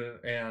posture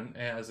and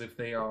as if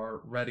they are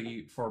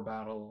ready for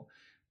battle.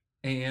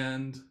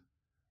 And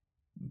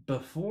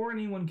before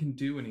anyone can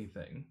do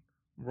anything,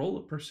 roll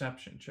a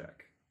perception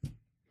check.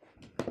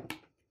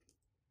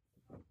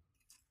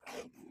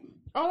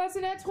 Oh, that's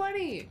a nat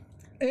 20!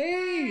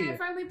 Hey! I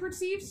finally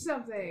perceived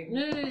something.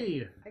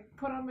 Yay! I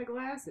put on my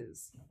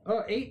glasses.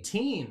 Oh,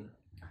 18.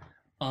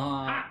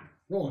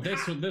 Rolling.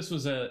 This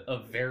was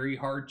a very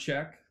hard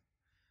check.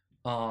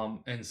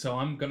 And so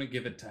I'm gonna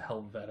give it to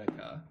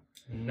Helvetica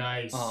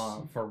Nice.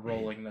 for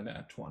rolling the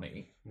nat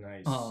 20.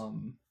 Nice.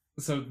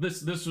 So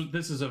this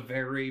is a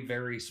very,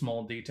 very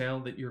small detail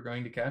that you're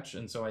going to catch,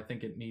 and so I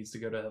think it needs to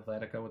go to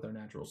Helvetica with their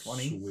natural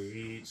 20.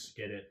 Sweet.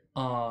 Get it.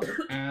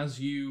 As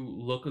you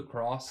look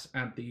across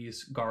at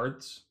these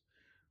guards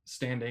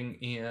standing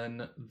in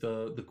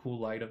the cool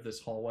light of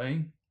this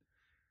hallway,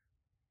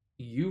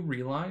 you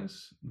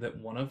realize that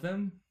one of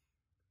them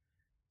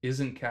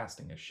isn't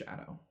casting a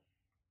shadow.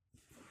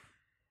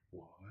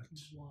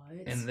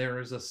 What? And there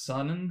is a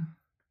sudden,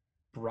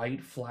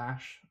 bright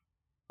flash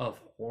of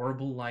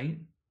horrible light,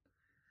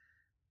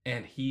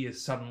 and he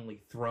is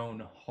suddenly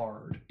thrown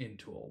hard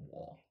into a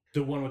wall.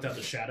 The one without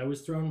the shadow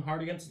is thrown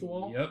hard against the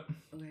wall? Yep.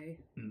 Okay.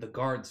 The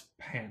guards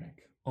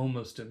panic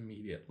almost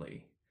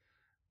immediately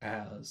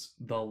as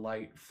the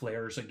light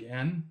flares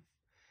again,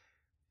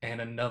 and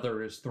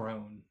another is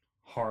thrown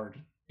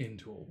hard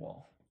into a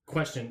wall.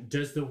 Question.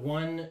 Do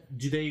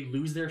they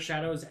lose their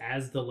shadows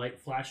as the light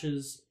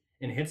flashes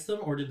and hits them,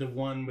 or did the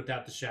one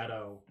without the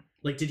shadow,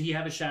 like, did he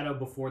have a shadow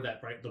before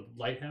the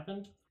light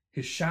happened?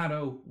 His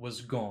shadow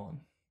was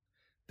gone.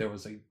 There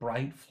was a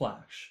bright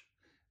flash,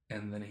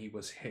 and then he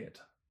was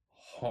hit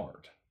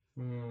hard.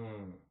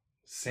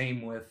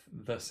 Same with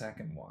the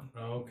second one.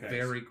 Okay.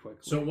 Very quickly.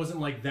 So it wasn't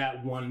like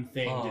that one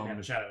thing didn't have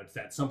a shadow. It's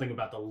that something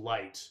about the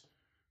light.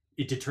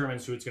 It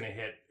determines who it's going to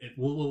hit.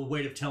 The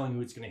way of telling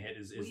who it's going to hit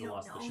is the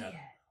loss of the shadow.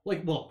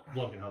 Like, well,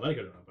 Logan, how that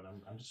go down, but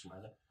I'm just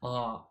reminded.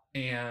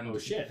 And oh,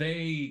 shit.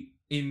 They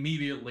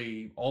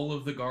immediately, all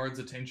of the guards'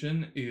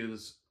 attention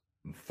is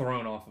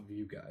thrown off of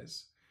you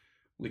guys,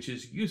 which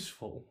is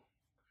useful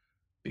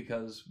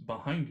because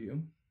behind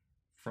you,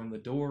 from the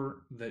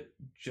door that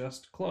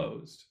just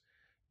closed,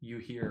 you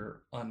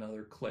hear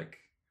another click,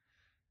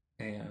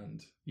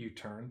 and you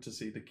turn to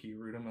see the key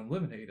room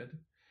eliminated,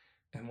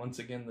 and once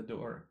again the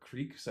door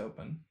creaks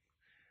open,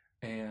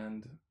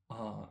 and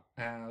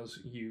as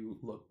you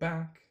look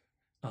back,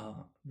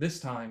 this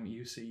time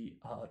you see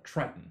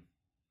Triton,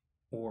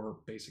 or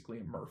basically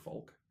a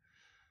merfolk,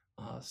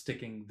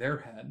 sticking their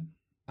head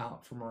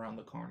out from around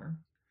the corner,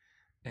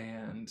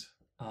 and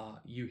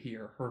you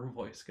hear her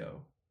voice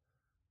go,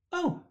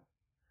 "Oh,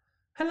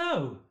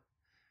 hello.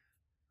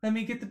 Let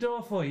me get the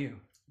door for you."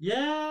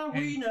 Yeah,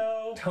 we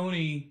know.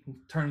 Tony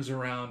turns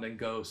around and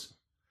goes,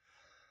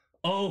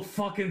 "Oh,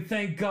 fucking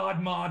thank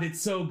God, Maud. It's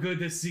so good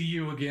to see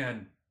you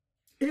again."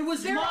 It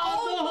was They're Maud the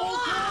all whole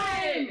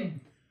blind!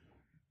 time!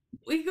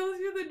 We go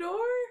through the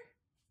door?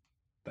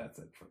 That's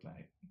it for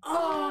tonight.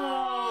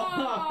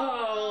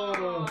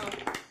 Oh!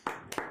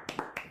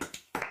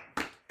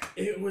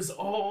 It was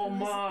all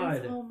Maud.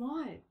 It's all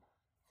Maud.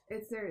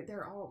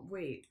 They're all,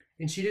 wait.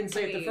 And she didn't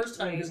say it the first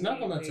time because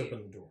Knucklenuts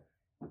opened the door.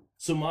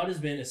 So Maud has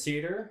been a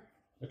satyr,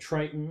 a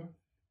triton,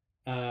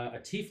 a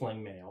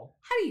tiefling male.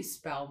 How do you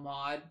spell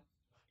Maud?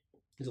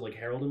 Is it like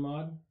Herald and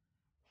Mod?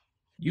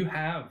 You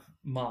have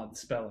mod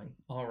spelling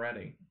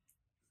already.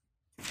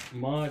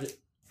 Mod,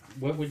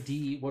 what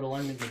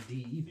alignment would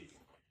DE be?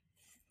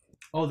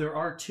 Oh, there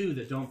are two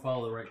that don't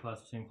follow the right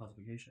same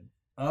classification.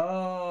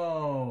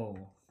 Oh.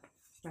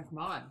 That's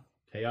mod.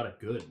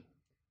 Chaotic good.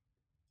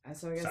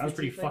 So I guess Sounds the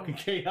pretty tiefling- fucking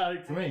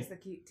chaotic to I me. guess the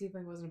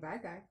tiefling wasn't a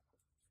bad guy.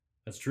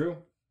 That's true.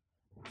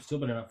 Still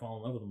better not fall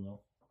in love with him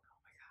though.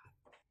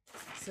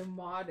 So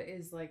mod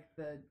is like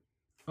the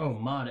Oh,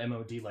 mod,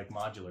 MOD, like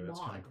modular. That's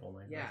kind Mod, of cool.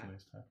 Like, yeah. That's a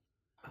nice time.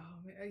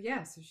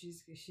 yeah. So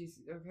she's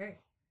okay.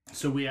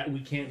 So we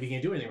can't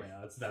do anything right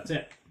now. That's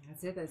it.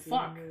 That's it. That's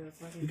Fuck. The end of the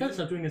fucking We gotta thing.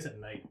 stop doing this at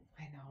night.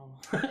 I know.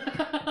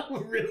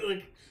 We're really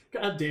like,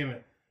 god damn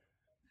it.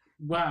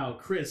 Wow,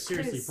 Chris,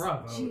 seriously, Chris,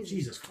 bravo.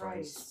 Jesus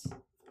Christ.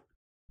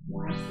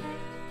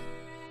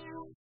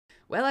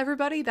 Well,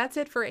 everybody, that's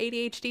it for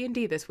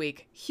ADHD&D this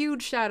week.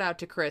 Huge shout out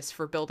to Chris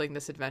for building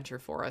this adventure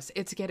for us.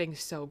 It's getting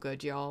so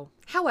good, y'all.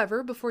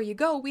 However, before you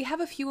go, we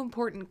have a few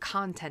important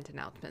content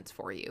announcements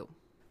for you.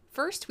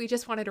 First, we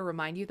just wanted to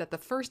remind you that the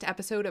first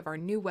episode of our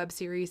new web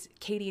series,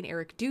 Katie and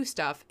Eric Do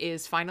Stuff,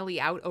 is finally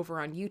out over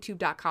on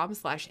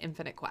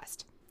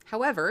youtube.com/infinitequest.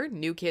 However,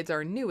 new kids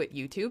are new at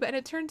YouTube, and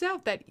it turns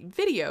out that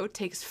video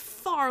takes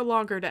far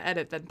longer to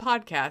edit than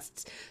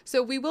podcasts.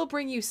 So we will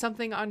bring you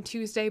something on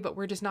Tuesday, but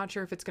we're just not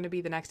sure if it's going to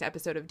be the next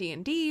episode of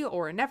D&D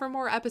or a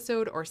Nevermore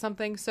episode or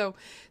something. So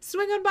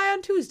swing on by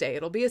on Tuesday.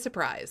 It'll be a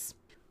surprise.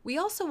 We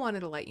also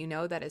wanted to let you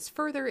know that as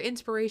further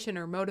inspiration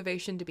or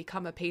motivation to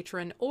become a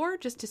patron, or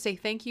just to say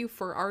thank you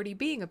for already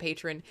being a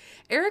patron,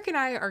 Eric and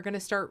I are going to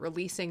start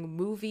releasing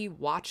movie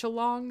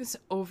watch-alongs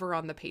over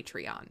on the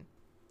Patreon.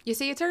 You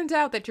see, it turns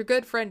out that your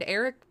good friend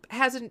Eric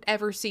hasn't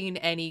ever seen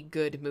any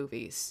good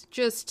movies.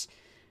 Just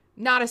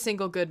not a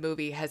single good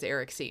movie has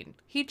Eric seen.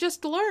 He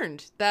just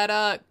learned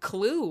that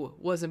Clue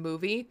was a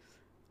movie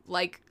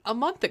like a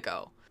month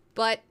ago.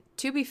 But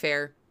to be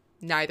fair,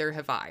 neither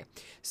have I.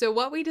 So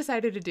what we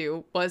decided to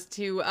do was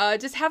to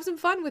just have some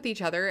fun with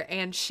each other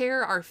and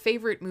share our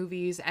favorite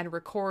movies and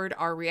record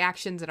our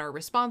reactions and our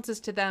responses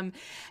to them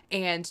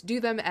and do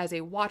them as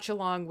a watch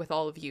along with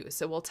all of you.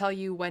 So we'll tell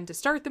you when to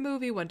start the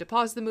movie, when to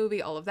pause the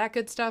movie, all of that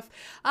good stuff.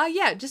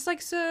 Yeah, just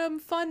like some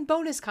fun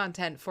bonus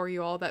content for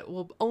you all that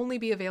will only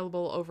be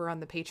available over on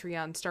the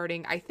Patreon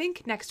starting, I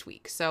think, next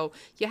week. So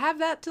you have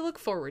that to look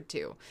forward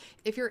to.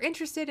 If you're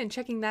interested in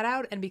checking that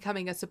out and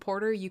becoming a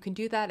supporter, you can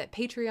do that at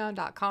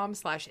patreon.com/infinitequest.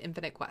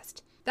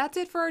 That's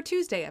it for our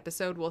Tuesday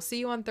episode. We'll see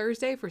you on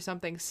Thursday for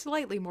something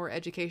slightly more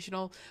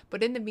educational.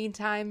 But in the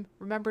meantime,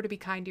 remember to be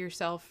kind to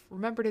yourself,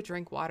 remember to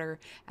drink water,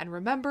 and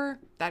remember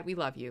that we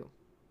love you.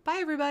 Bye,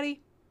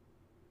 everybody.